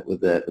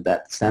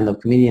that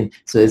stand-up comedian.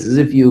 So it's as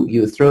if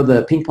you throw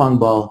the ping pong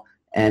ball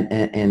and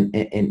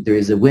there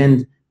is a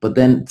wind, but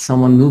then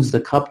someone moves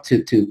the cup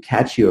to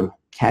catch your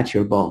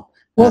ball.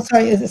 Well,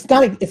 sorry, it's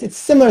not. It's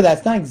similar to that.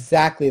 It's not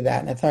exactly that.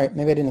 And that's all right.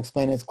 Maybe I didn't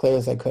explain it as clear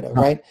as I could have.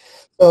 Right.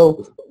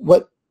 So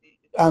what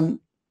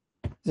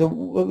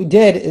we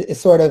did is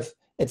sort of,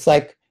 it's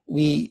like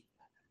we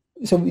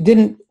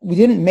didn't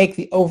make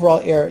the overall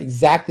error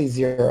exactly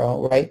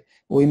zero, right?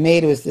 What we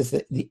made was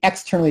the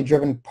externally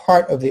driven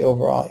part of the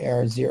overall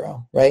error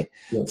zero, right?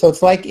 Yeah. So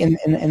it's like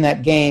in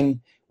that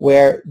game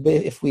where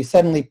if we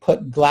suddenly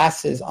put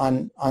glasses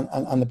on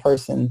the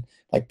person,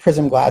 like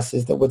prism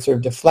glasses that would sort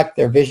of deflect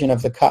their vision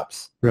of the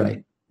cups.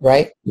 Right.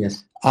 Right?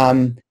 Yes.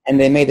 And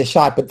they made the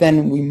shot, but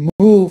then we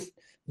move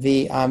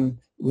the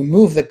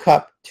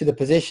cup to the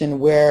position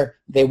where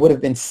they would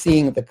have been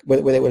seeing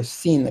where they would have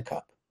seen the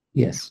cup.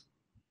 Yes.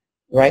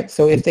 Right.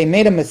 So if they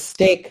made a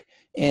mistake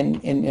in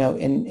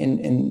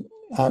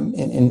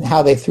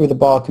how they threw the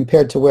ball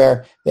compared to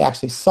where they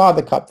actually saw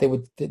the cup,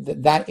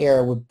 that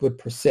error would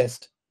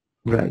persist.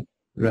 Right.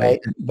 Right.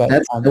 But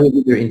that would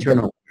be your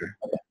internal error.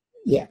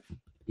 Yeah.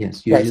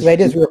 Yes. Right. So the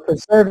idea is we're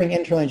preserving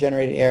internally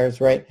generated errors,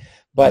 right?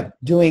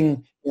 But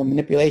doing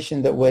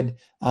manipulation that would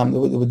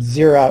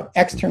zero out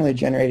externally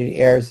generated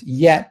errors,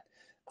 yet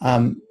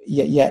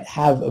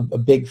have a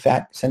big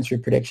fat sensory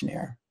prediction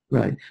error.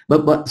 Right,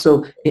 but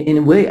so in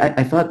a way,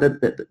 I thought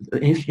that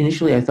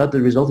initially I thought the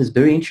result is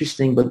very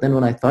interesting, but then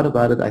when I thought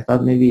about it, I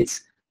thought maybe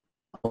it's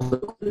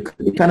also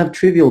kind of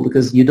trivial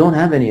because you don't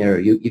have any error.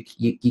 You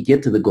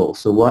get to the goal.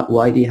 So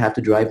why do you have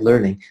to drive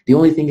learning? The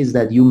only thing is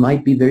that you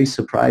might be very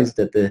surprised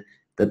that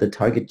the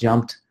target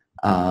jumped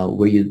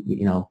where you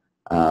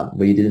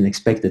didn't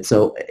expect it.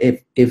 So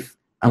if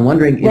I'm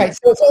wondering, right?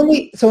 So it's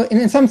only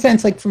in some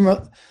sense, like from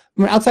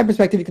an outside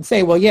perspective, you could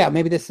say, well, yeah,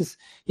 maybe this is,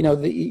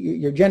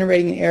 you're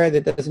generating an error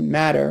that doesn't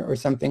matter or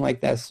something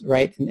like this,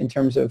 right? In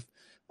terms of,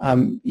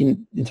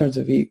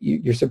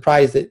 you're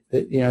surprised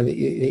that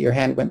your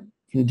hand went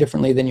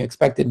differently than you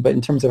expected, but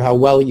in terms of how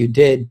well you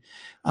did,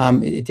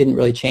 it didn't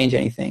really change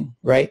anything,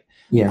 right?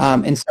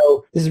 Yeah. And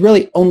so this is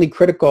really only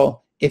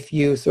critical if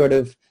you sort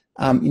of,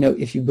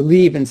 if you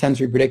believe in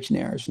sensory prediction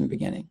errors from the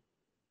beginning,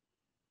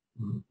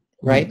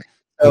 right?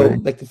 So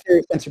like the theory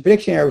of sensory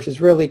prediction error, which is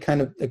really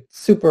kind of like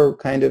super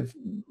kind of,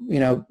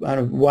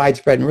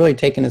 widespread and really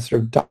taken as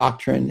sort of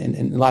doctrine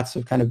and lots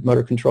of kind of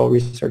motor control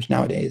research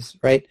nowadays,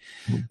 right?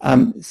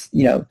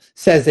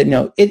 Says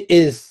that, it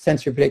is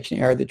sensory prediction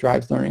error that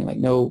drives learning, like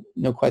no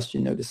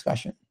question, no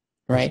discussion,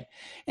 right?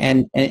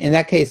 And in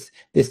that case,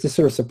 this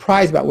sort of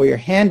surprise about where your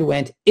hand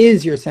went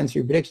is your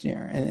sensory prediction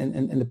error.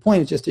 And the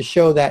point is just to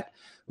show that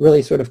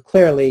really sort of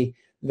clearly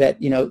that,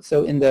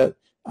 so in the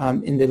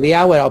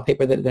Liao et al.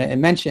 Paper that I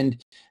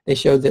mentioned, they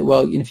showed that,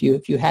 well, if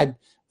you had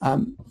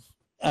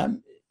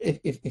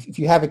if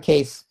you have a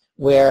case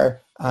where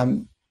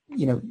where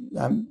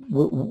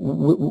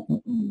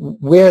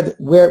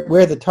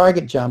the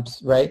target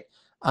jumps, right,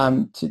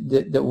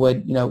 that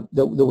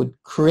would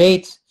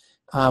create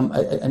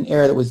an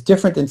error that was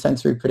different than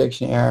sensory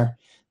prediction error,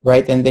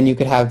 right? Then you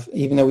could have,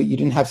 even though you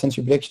didn't have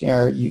sensory prediction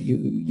error,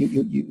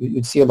 you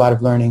would see a lot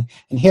of learning.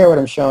 And here, what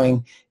I'm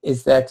showing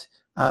is that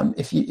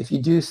if you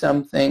do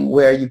something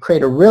where you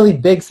create a really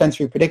big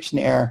sensory prediction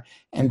error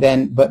and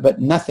then but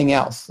nothing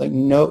else, like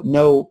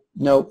no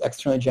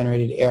externally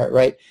generated error,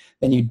 right?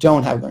 Then you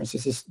don't have learning.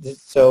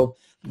 So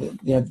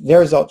their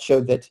results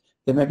showed that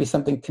there might be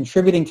something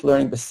contributing to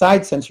learning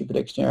besides sensory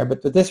prediction error,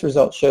 but this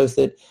result shows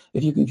that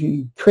if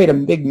you create a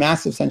big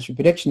massive sensory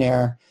prediction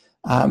error,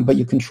 but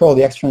you control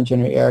the externally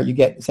generated error, you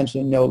get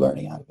essentially no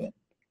learning out of it.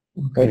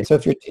 Okay. Right? So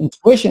if your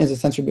intuition is a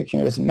sensory prediction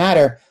error doesn't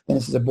matter, then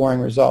this is a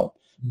boring result.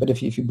 But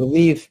if you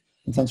believe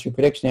in sensory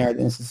prediction error,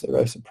 then this is a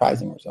really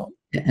surprising result.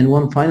 And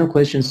one final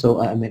question,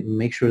 so I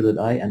make sure that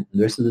I and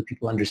the rest of the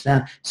people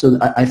understand. So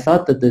I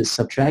thought that the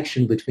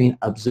subtraction between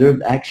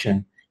observed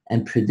action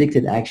and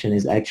predicted action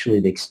is actually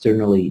the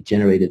externally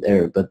generated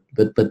error, but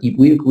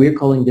we're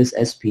calling this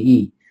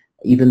SPE.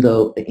 even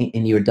though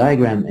in your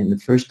diagram, in the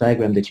first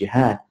diagram that you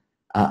had,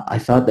 I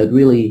thought that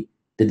really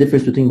the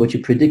difference between what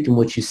you predict and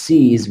what you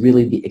see is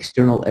really the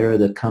external error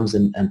that comes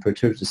and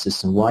perturbs the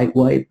system. Why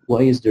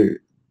is there,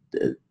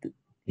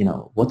 you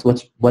know,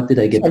 what did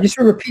I get? So just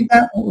repeat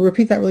that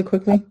really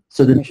quickly.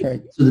 So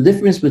the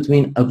difference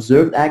between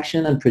observed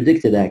action and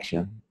predicted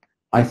action,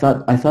 I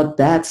thought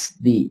that's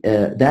the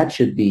that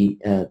should be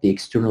the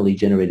externally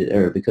generated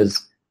error,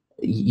 because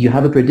you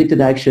have a predicted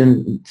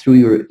action through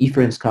your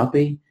efference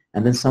copy,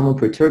 and then someone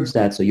perturbs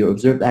that, so your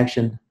observed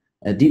action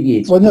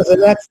deviates. Well, no, so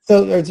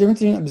there's a difference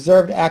between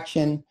observed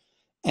action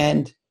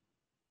and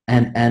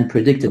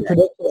predicted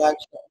action.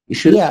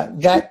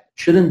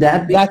 Shouldn't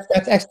that be? That's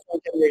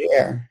externally generated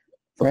error,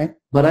 right?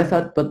 But I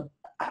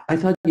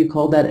thought you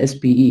called that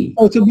SPE.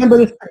 Oh, so remember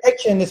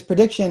this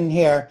prediction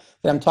here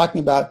that I'm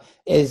talking about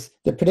is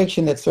the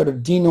prediction that's sort of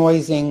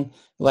denoising,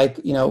 like,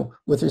 you know,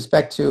 with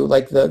respect to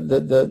like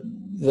the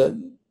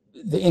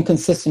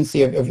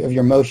inconsistency of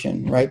your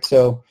motion, right?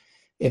 So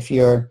if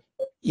you're,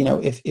 you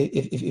know, if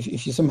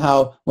you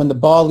somehow, when the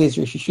ball leaves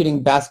your, if you're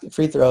shooting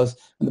free throws,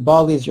 when the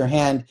ball leaves your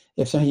hand,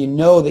 if somehow you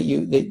know that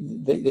you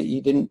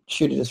didn't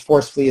shoot it as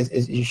forcefully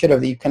as you should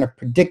have, that you kind of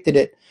predicted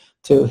it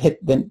to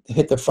hit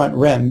the front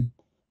rim,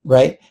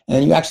 right? And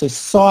then you actually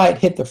saw it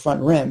hit the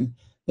front rim,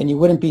 then you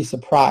wouldn't be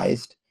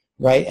surprised,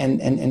 right?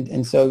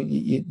 And so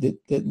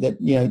that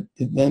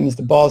means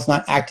the ball is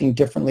not acting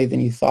differently than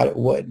you thought it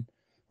would,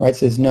 right?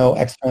 So there's no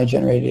externally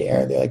generated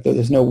error there. Like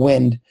there's no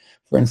wind,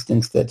 for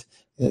instance, that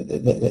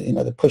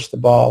pushed the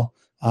ball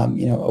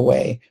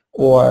away,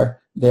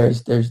 or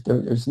there's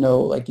no,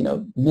 like, you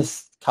know,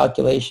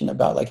 miscalculation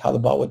about like how the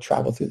ball would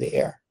travel through the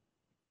air.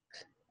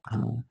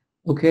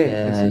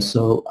 Okay,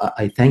 so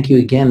I thank you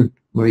again,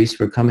 Maurice,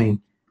 for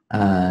coming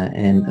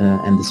and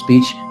the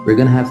speech. We're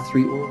going to have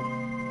 3 oral